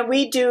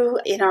we do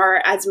in our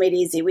Ads Made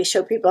Easy, we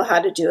show people how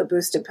to do a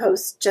boosted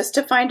post just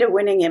to find a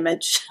winning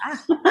image.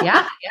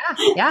 Yeah.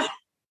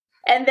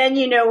 And then,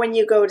 when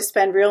you go to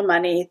spend real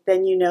money,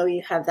 then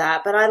you have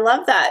that. But I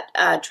love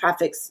that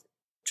traffic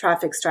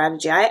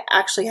strategy. I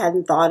actually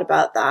hadn't thought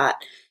about that.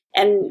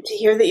 And to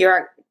hear that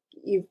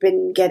you've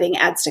been getting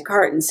adds to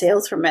cart and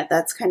sales from it,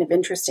 that's kind of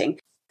interesting.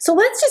 So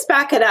let's just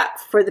back it up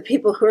for the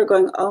people who are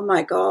going, oh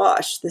my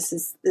gosh, this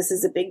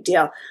is a big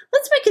deal.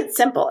 Let's make it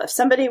simple if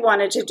somebody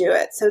wanted to do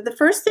it. So the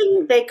first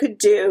thing they could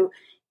do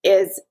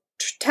is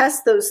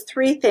test those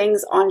 3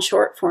 things on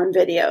short form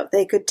video.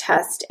 They could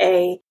test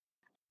a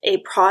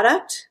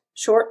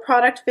short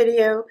product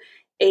video,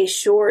 a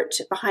short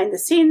behind the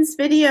scenes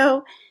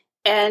video,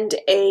 and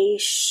a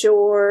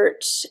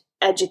short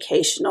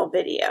educational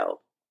video.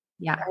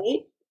 Yeah.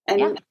 Right.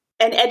 And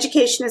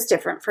education is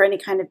different for any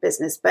kind of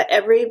business, but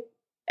every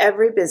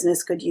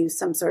business could use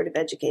some sort of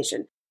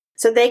education.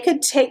 So they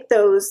could take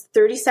those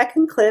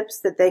 30-second clips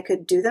that they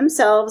could do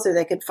themselves, or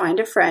they could find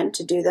a friend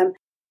to do them,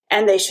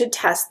 and they should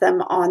test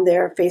them on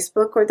their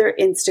Facebook or their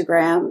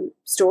Instagram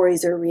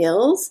stories or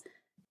reels.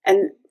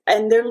 And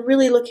they're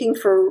really looking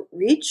for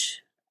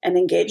reach and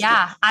engagement.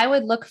 Yeah, I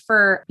would look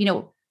for,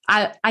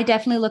 I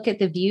definitely look at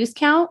the views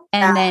count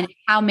and then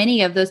how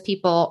many of those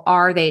people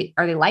are they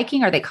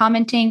liking, are they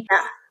commenting?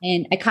 Yeah.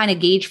 And I kind of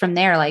gauge from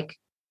there, like,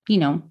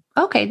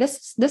 okay,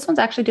 this one's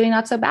actually doing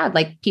not so bad.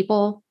 Like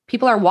people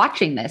are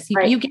watching this.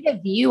 You get a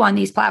view on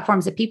these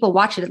platforms that people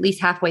watch it at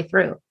least halfway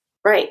through.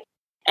 Right.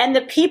 And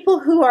the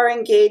people who are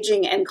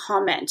engaging and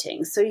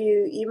commenting. So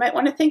you might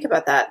want to think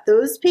about that.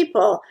 Those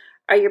people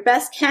are your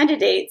best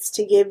candidates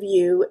to give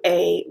you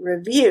a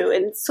review.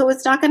 And so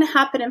it's not going to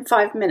happen in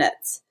 5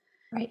 minutes.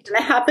 Right. It's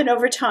going to happen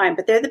over time,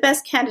 but they're the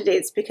best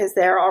candidates because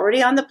they're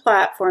already on the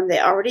platform. They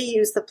already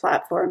use the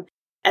platform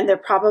and they're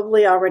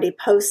probably already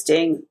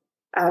posting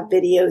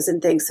videos and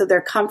things. So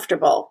they're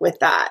comfortable with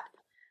that.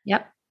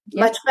 Yep.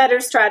 Much better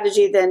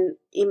strategy than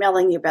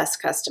emailing your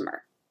best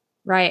customer.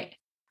 Right.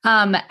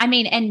 And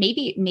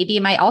maybe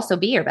it might also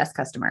be your best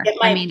customer.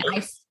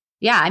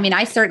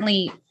 I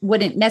certainly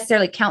wouldn't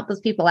necessarily count those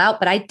people out,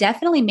 but I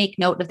definitely make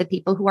note of the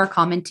people who are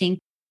commenting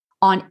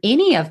on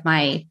any of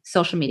my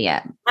social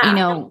media,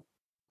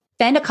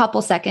 spend a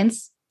couple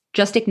seconds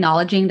just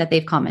acknowledging that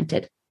they've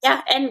commented.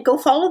 Yeah. And go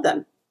follow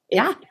them.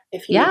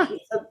 If you need.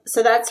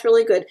 So that's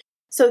really good.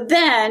 So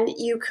then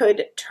you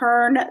could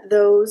turn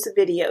those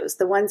videos,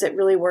 the ones that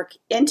really work,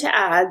 into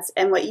ads.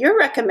 And what you're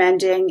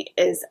recommending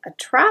is a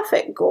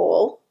traffic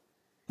goal.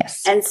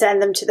 Yes. And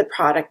send them to the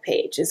product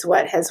page is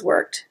what has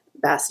worked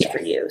best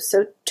for you.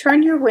 So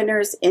turn your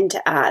winners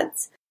into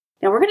ads.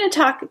 Now we're going to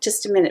talk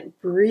just a minute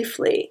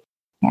briefly.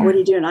 Yeah. What are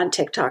you doing on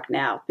TikTok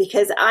now?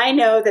 Because I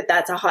know that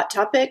that's a hot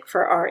topic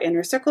for our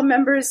Inner Circle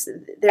members.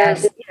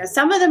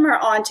 Some of them are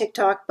on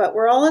TikTok, but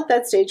we're all at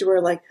that stage where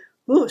we're like,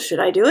 ooh, should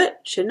I do it?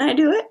 Shouldn't I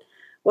do it?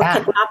 What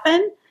can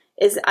happen?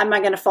 Am I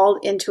going to fall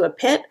into a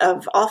pit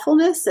of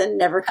awfulness and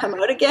never come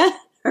out again?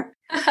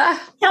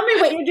 Tell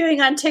me what you're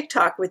doing on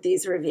TikTok with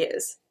these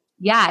reviews.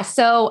 Yeah.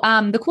 So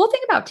the cool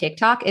thing about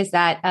TikTok is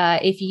that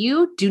if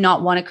you do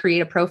not want to create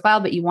a profile,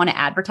 but you want to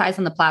advertise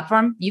on the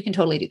platform, you can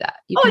totally do that.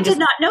 I did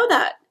not know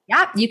that.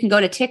 Yeah. You can go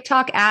to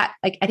TikTok I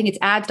think it's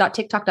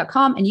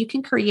ads.tiktok.com, and you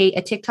can create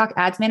a TikTok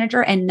ads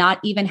manager and not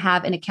even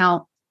have an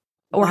account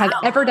or have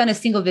ever done a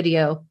single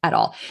video at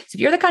all. So if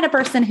you're the kind of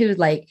person who is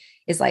like,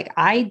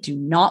 I do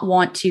not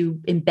want to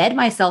embed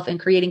myself in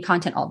creating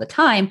content all the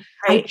time.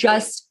 Right. I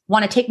just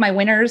want to take my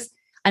winners.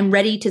 I'm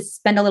ready to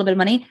spend a little bit of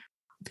money.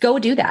 Go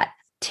do that.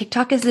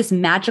 TikTok is this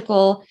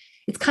magical,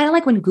 it's kind of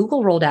like when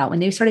Google rolled out, when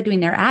they started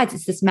doing their ads,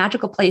 it's this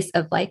magical place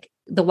of like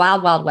the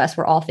wild, wild west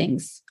where all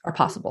things are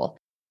possible.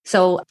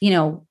 So,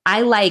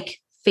 I like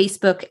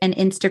Facebook and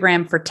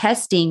Instagram for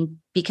testing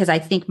because I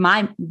think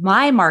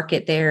my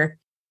market there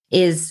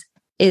has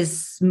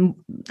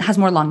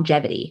more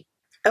longevity.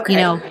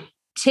 Okay.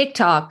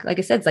 TikTok, like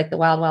I said, it's like the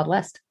wild, wild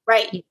west.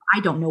 Right.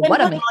 I don't know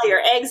what I'm all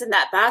your eggs in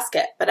that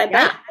basket, but I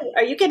bet,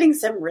 are you getting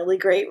some really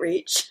great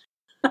reach?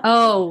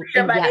 Oh,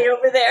 your money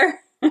over there.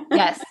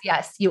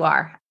 Yes, you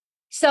are.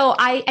 So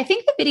I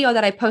think the video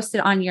that I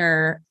posted on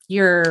your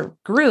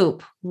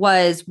group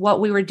was what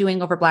we were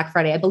doing over Black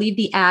Friday. I believe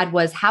the ad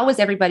was, how was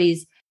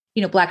everybody's,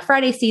 Black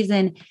Friday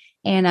season?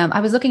 And I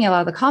was looking at a lot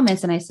of the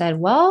comments and I said,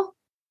 well,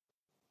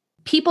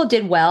 people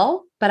did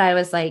well, but I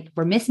was like,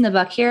 we're missing the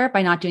buck here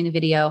by not doing the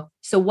video.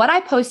 So what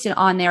I posted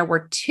on there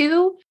were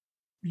two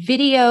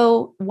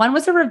video, one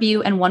was a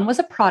review and one was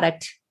a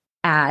product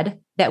ad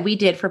that we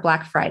did for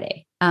Black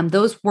Friday.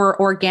 Those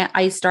were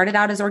I started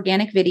out as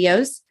organic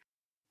videos.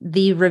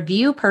 The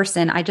review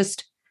person,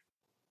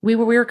 we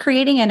were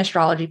creating an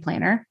astrology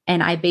planner.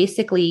 And I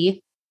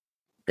basically,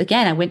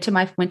 again, I went to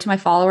my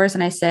followers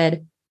and I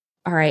said,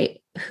 all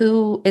right,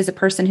 who is a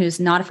person who's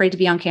not afraid to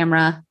be on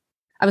camera?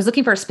 I was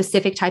looking for a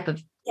specific type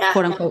of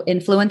quote unquote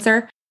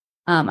influencer.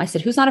 I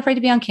said, who's not afraid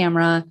to be on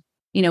camera?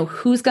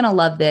 Who's going to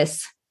love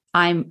this?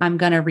 I'm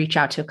going to reach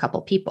out to a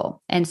couple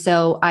people. And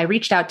so I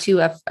reached out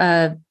to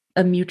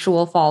a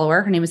mutual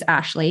follower. Her name was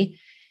Ashley.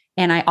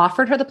 And I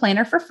offered her the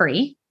planner for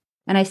free.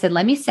 And I said,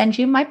 let me send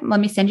you my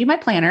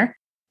planner.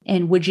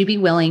 And would you be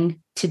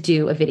willing to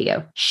do a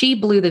video? She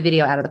blew the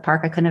video out of the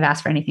park. I couldn't have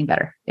asked for anything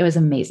better. It was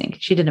amazing.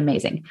 She did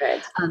amazing.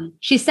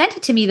 She sent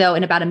it to me though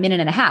in about a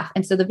minute and a half.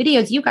 And so the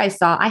videos you guys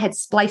saw, I had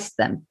spliced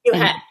them.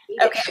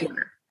 Okay.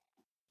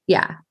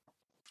 Yeah.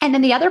 And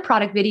then the other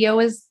product video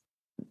was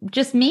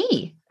just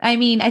me. I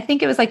mean, I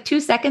think it was like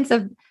 2 seconds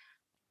of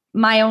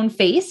my own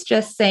face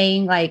just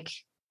saying like,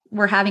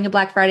 we're having a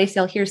Black Friday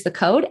sale. Here's the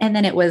code. And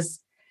then it was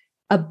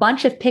a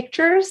bunch of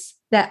pictures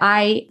that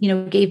I,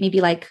 gave maybe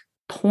like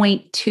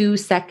 0.2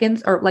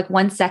 seconds or like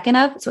 1 second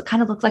of. So it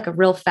kind of looked like a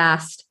real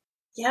fast.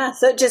 Yeah.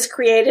 So it just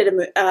created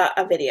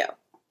a video.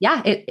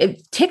 Yeah.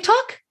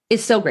 TikTok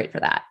is so great for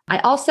that. I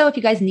also, if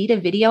you guys need a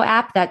video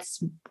app,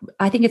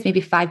 I think it's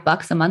maybe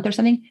 $5 a month or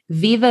something.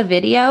 Viva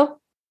Video.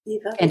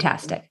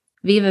 Fantastic.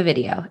 Viva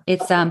Video.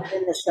 It's in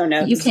the show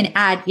notes. You can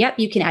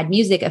add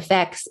music,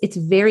 effects. It's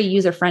very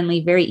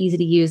user-friendly, very easy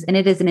to use. And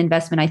it is an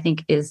investment I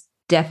think is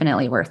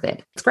definitely worth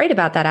it. What's great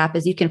about that app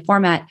is you can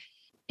format,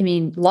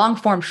 long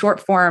form, short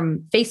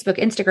form, Facebook,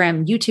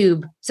 Instagram,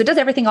 YouTube. So it does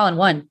everything all in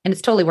one and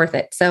it's totally worth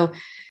it. So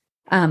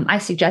I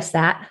suggest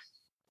that.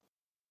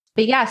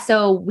 But yeah,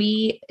 so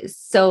we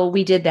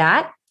did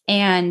that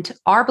and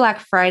our Black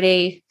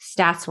Friday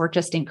stats were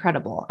just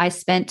incredible. I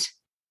spent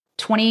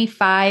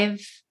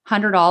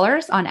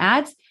 $2,500 on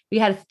ads. We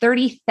had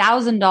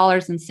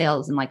 $30,000 in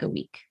sales in like a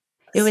week.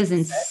 It was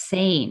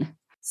insane.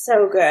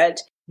 So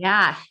good.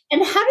 Yeah.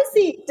 And how does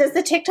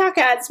the TikTok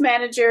ads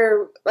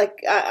manager,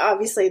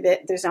 obviously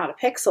there's not a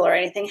pixel or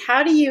anything.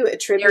 How do you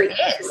attribute?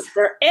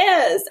 There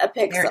is a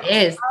pixel. There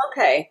is.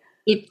 Okay.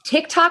 If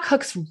TikTok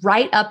hooks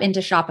right up into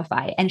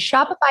Shopify, and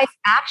Shopify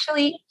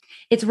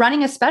it's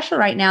running a special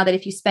right now that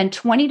if you spend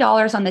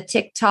 $20 on the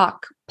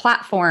TikTok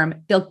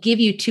platform, they'll give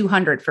you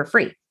 $200 for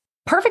free.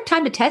 Perfect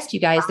time to test, you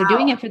guys. Wow. They're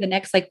doing it for the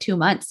next 2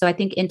 months. So I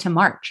think into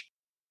March.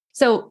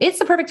 So it's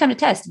the perfect time to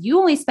test. You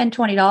only spend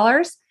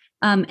 $20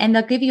 and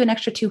they'll give you an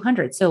extra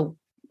 $200. So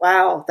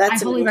wow, I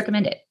totally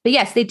recommend it. But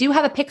yes, they do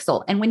have a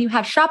pixel. And when you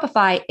have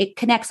Shopify, it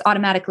connects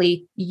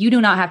automatically. You do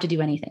not have to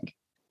do anything.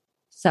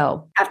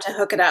 So have to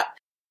hook it up.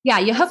 Yeah,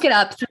 you hook it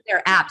up through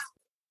their apps.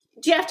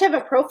 you have to have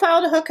a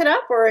profile to hook it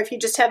up, or if you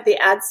just have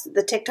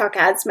the TikTok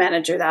Ads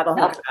Manager, that'll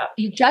hook it up?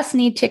 You just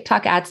need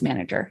TikTok Ads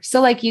Manager.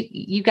 So like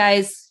you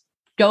guys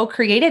go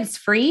create it. It's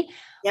free.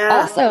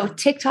 Yeah. Also,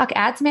 TikTok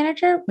Ads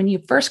Manager, when you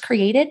first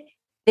create it,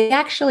 they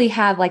actually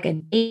have like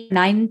an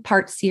 8-9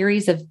 part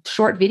series of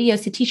short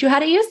videos to teach you how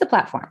to use the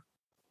platform.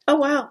 Oh,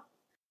 wow.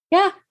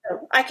 Yeah.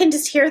 I can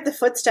just hear the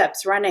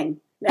footsteps running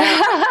now.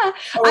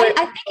 I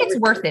think it's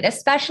worth it,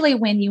 especially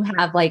when you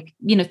have like,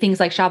 things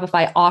like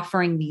Shopify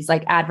offering these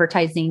like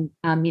advertising,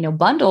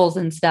 bundles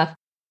and stuff.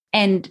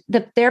 And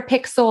their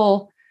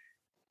pixel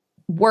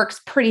works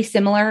pretty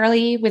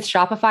similarly with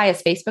Shopify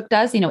as Facebook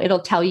does.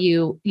 It'll tell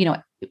you,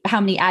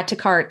 how many add to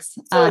carts.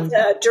 So it's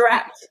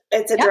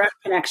a direct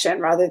connection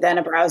rather than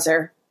a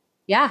browser.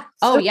 Yeah.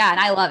 Oh yeah. And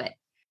I love it.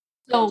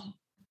 So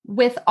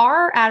with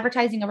our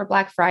advertising over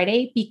Black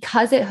Friday,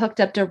 because it hooked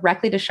up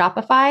directly to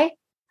Shopify,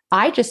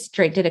 I just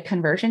straight did a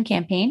conversion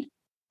campaign.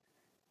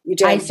 You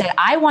did. I said,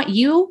 I want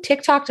you,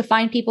 TikTok, to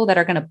find people that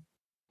are going to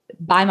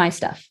buy my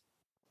stuff.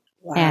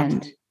 Wow.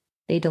 And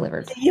they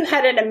delivered. So you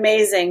had an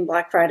amazing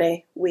Black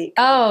Friday week.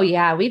 Oh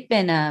yeah. We've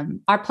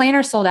been, our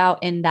planner sold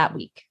out in that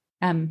week.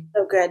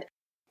 So good.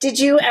 Did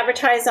you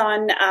advertise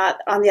on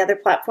the other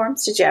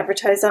platforms? Did you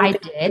advertise on? I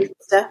did.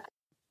 Stuff?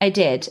 I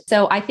did.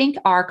 So I think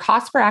our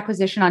cost per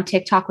acquisition on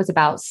TikTok was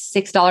about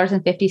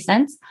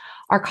 $6.50.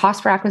 Our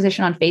cost per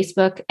acquisition on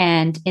Facebook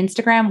and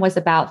Instagram was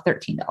about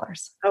 $13.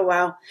 Oh,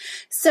 wow.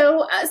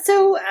 So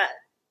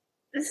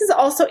this is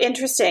also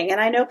interesting.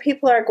 And I know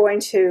people are going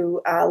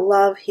to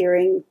love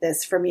hearing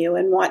this from you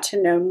and want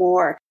to know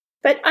more.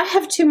 But I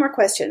have 2 more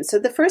questions. So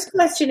the first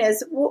question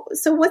is,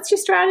 so what's your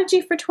strategy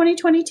for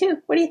 2022?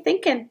 What are you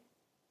thinking?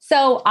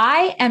 So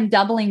I am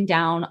doubling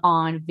down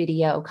on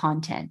video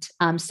content.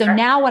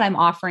 Now what I'm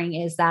offering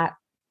is that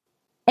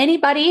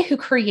anybody who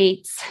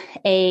creates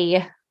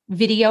a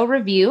video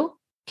review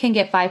can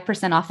get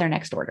 5% off their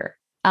next order.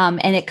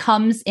 And it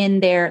comes in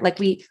there, like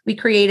we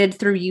created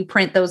through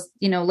Uprint those,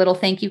 little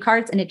thank you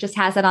cards, and it just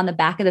has it on the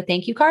back of the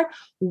thank you card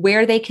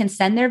where they can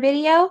send their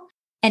video.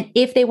 And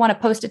if they want to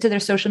post it to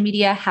their social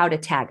media, how to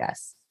tag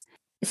us.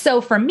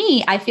 So for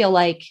me, I feel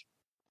like,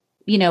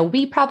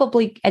 we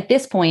probably at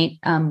this point,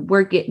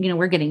 we're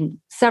getting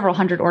several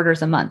hundred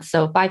orders a month.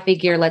 So if I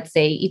figure, let's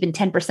say even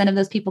 10% of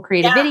those people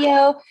create a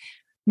video,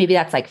 maybe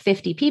that's like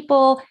 50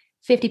 people.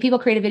 50 people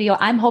create a video.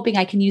 I'm hoping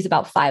I can use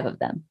about 5 of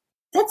them.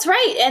 That's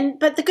right.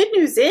 But the good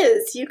news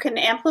is you can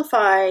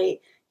amplify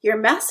your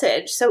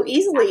message so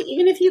easily.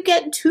 Even if you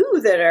get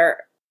 2 that are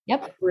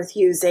worth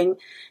using,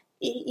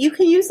 you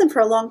can use them for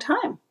a long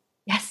time.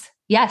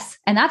 Yes.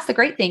 And that's the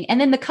great thing.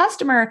 And then the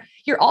customer,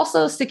 you're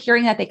also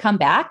securing that they come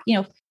back,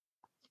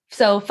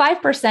 So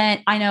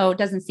 5%, I know it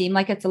doesn't seem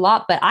like it's a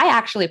lot, but I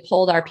actually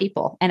polled our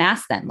people and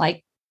asked them,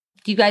 like,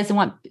 do you guys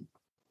want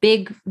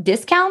big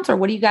discounts, or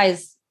what do you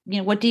guys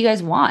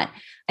want?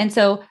 And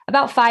so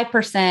about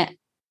 5%,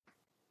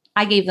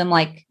 I gave them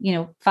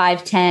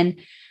 5, 10.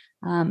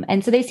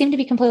 And so they seemed to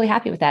be completely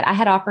happy with that. I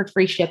had offered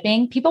free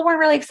shipping. People weren't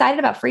really excited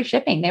about free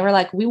shipping. They were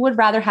like, we would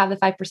rather have the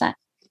 5%.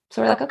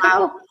 So we're like, okay,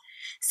 cool.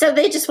 So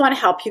they just want to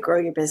help you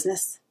grow your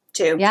business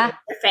too. Yeah.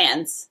 Their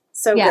fans.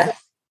 So good.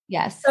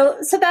 Yes. So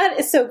that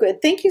is so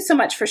good. Thank you so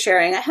much for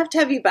sharing. I have to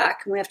have you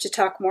back and we have to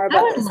talk more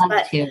about this.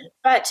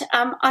 But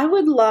I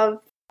would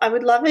love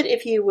it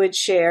if you would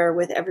share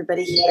with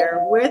everybody here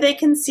where they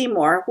can see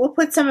more. We'll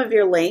put some of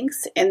your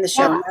links in the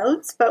show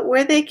notes, but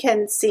where they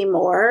can see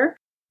more,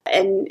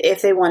 and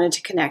if they wanted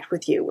to connect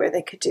with you, where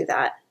they could do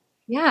that.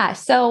 Yeah.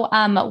 So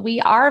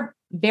we are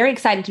very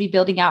excited to be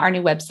building out our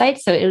new website.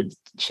 So it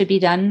should be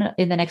done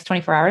in the next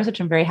 24 hours, which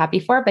I'm very happy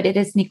for. But it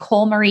is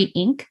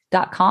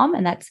NicoleMarieInc.com,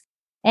 and that's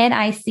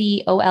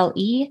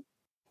NicoleMarie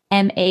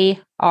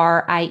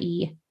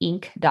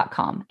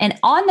Inc.com. And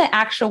on the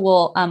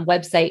actual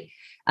website,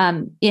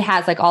 it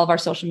has like all of our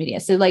social media.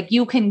 So like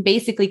you can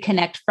basically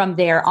connect from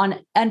there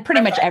on and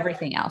pretty much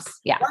everything else.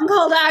 Yeah. One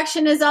call to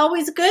action is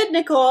always good,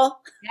 Nicole.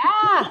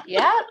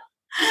 Yeah.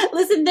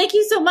 Listen, thank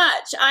you so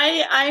much.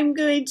 I'm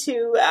going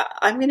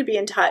to be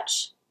in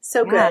touch.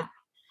 So good.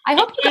 I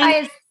hope you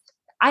guys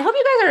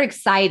are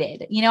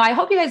excited. I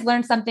hope you guys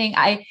learned something.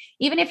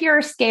 Even if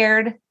you're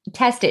scared,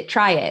 test it,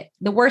 try it.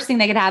 The worst thing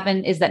that could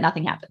happen is that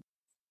nothing happens.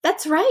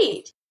 That's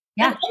right.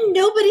 Yeah. And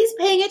nobody's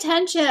paying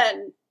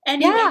attention.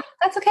 And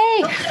that's okay.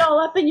 Don't get all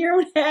up in your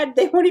own head.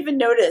 They won't even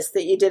notice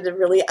that you did a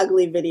really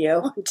ugly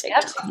video on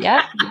TikTok.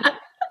 Yep.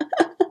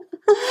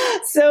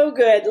 So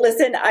good.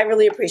 Listen, I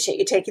really appreciate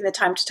you taking the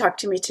time to talk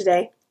to me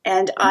today.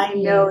 And I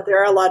know there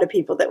are a lot of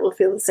people that will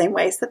feel the same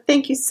way. So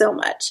thank you so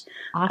much.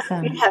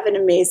 Awesome. Have an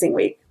amazing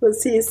week. We'll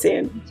see you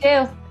soon. You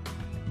too.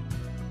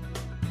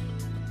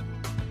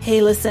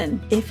 Hey,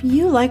 listen, if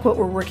you like what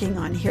we're working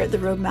on here at the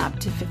Roadmap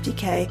to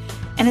 50K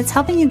and it's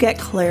helping you get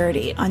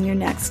clarity on your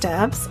next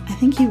steps, I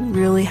think you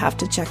really have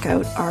to check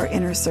out our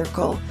Inner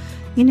Circle.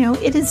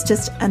 It is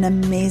just an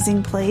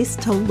amazing place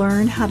to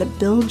learn how to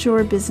build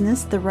your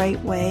business the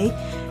right way.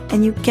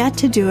 And you get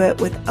to do it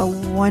with a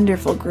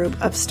wonderful group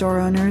of store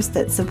owners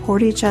that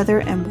support each other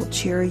and will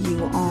cheer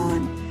you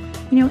on.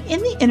 You know,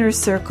 in the Inner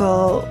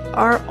Circle,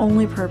 our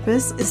only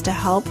purpose is to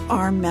help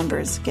our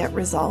members get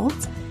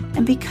results.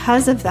 And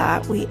because of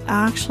that, we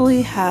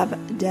actually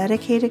have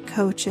dedicated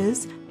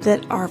coaches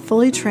that are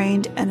fully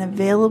trained and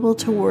available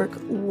to work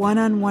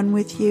one-on-one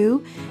with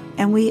you.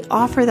 And we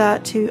offer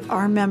that to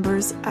our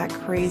members at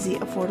crazy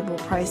affordable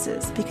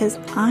prices, because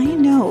I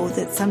know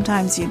that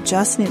sometimes you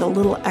just need a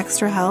little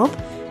extra help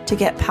to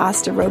get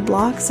past a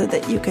roadblock so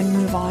that you can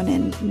move on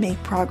and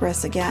make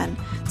progress again.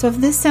 So if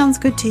this sounds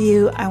good to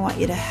you, I want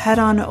you to head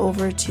on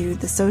over to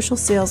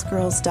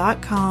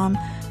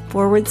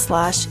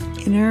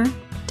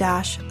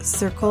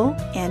thesocialsalesgirls.com/inner-circle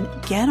and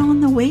get on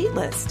the wait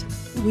list.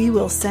 We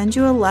will send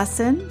you a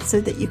lesson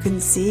so that you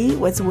can see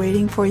what's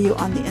waiting for you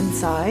on the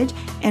inside,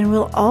 and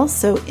we'll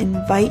also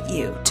invite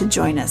you to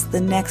join us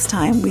the next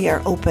time we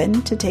are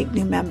open to take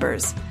new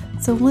members.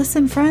 So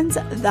listen, friends,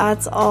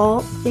 that's all.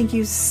 Thank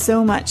you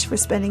so much for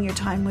spending your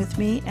time with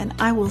me, and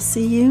I will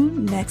see you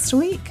next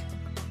week.